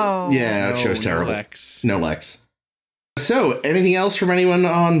is. No. Yeah, that show's terrible. Lex. No Lex. So, anything else from anyone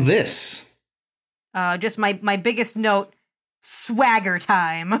on this? Just my biggest note: swagger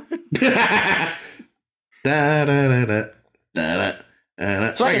time. Swagger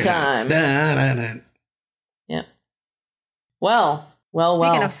time. Yeah. Well.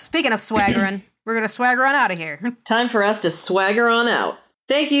 Speaking of swaggering, We're going to swagger on out of here. Time for us to swagger on out.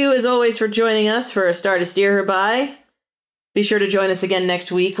 Thank you, as always, for joining us for A Star to Steer Her By. Be sure to join us again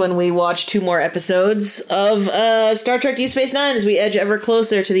next week when we watch 2 more episodes of Star Trek Deep Space Nine as we edge ever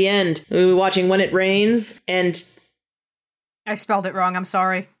closer to the end. We'll be watching When It Rains and... I spelled it wrong, I'm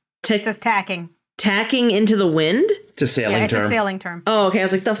sorry. It says tacking. Tacking into the wind? It's a sailing term. It's a sailing term. Oh, okay. I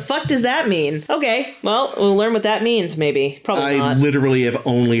was like, the fuck does that mean? Okay, well, we'll learn what that means, maybe. Probably not. I literally have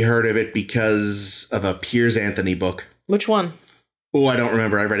only heard of it because of a Piers Anthony book. Which one? Oh, I don't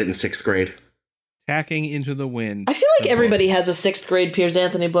remember. I read it in 6th grade. Tacking into the wind. I feel like everybody has a 6th grade Piers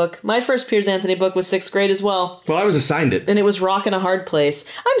Anthony book. My first Piers Anthony book was 6th grade as well. Well, I was assigned it. And it was Rock in a Hard Place.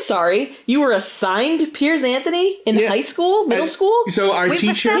 I'm sorry, you were assigned Piers Anthony in high school, middle school? So our We've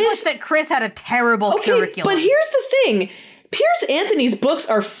teacher... established that Chris had a terrible curriculum. But here's the thing. Piers Anthony's books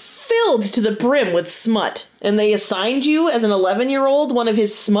are filled to the brim with smut. And they assigned you as an 11-year-old one of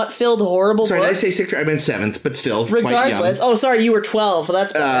his smut-filled horrible Sorry, books. did I say 6th grade? I meant 7th, but still Regardless. quite young. Oh, sorry, you were 12. Well,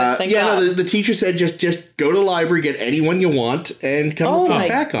 that's better. Thank God. No, the teacher said just go to the library, get anyone you want, and come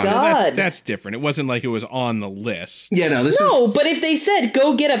back on God. it. That's different. It wasn't like it was on the list. Yeah, no, this No, was... but if they said,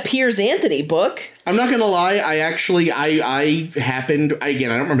 go get a Piers Anthony book... I'm not gonna lie, I happened...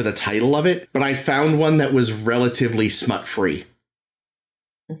 Again, I don't remember the title of it, but I found one that was relatively smut-free.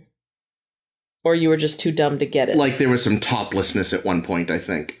 Or you were just too dumb to get it. Like, there was some toplessness at one point, I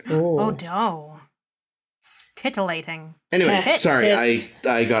think. Ooh. Oh, no. It's titillating. Anyway, Tits. sorry,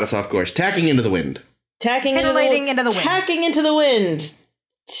 I got us off course. Tacking into the wind. Titillating into the wind. Tacking into the wind.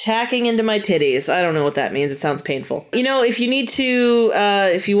 Tacking into my titties. I don't know what that means. It sounds painful. You know, if you need to,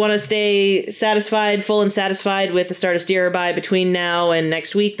 if you want to stay satisfied, full and satisfied with the Star to Steer Her By between now and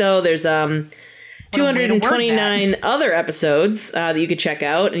next week, though, there's 229 other episodes that you could check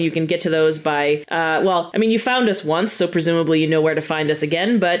out, and you can get to those by, you found us once, so presumably you know where to find us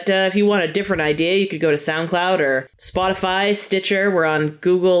again, but if you want a different idea, you could go to SoundCloud or Spotify, Stitcher. We're on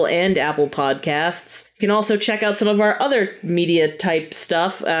Google and Apple Podcasts. You can also check out some of our other media-type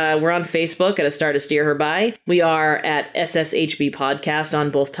stuff. We're on Facebook at A Star to Steer Her By. We are at SSHB Podcast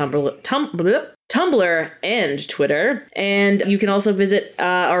on both Tumblr and Twitter. And you can also visit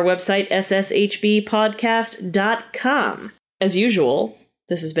our website, sshbpodcast.com. As usual,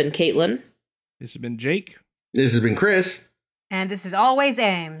 this has been Caitlin. This has been Jake. This has been Chris. And this is always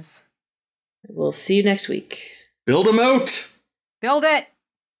Ames. We'll see you next week. Build a moat! Build it!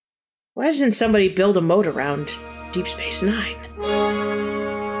 Why doesn't somebody build a moat around Deep Space Nine?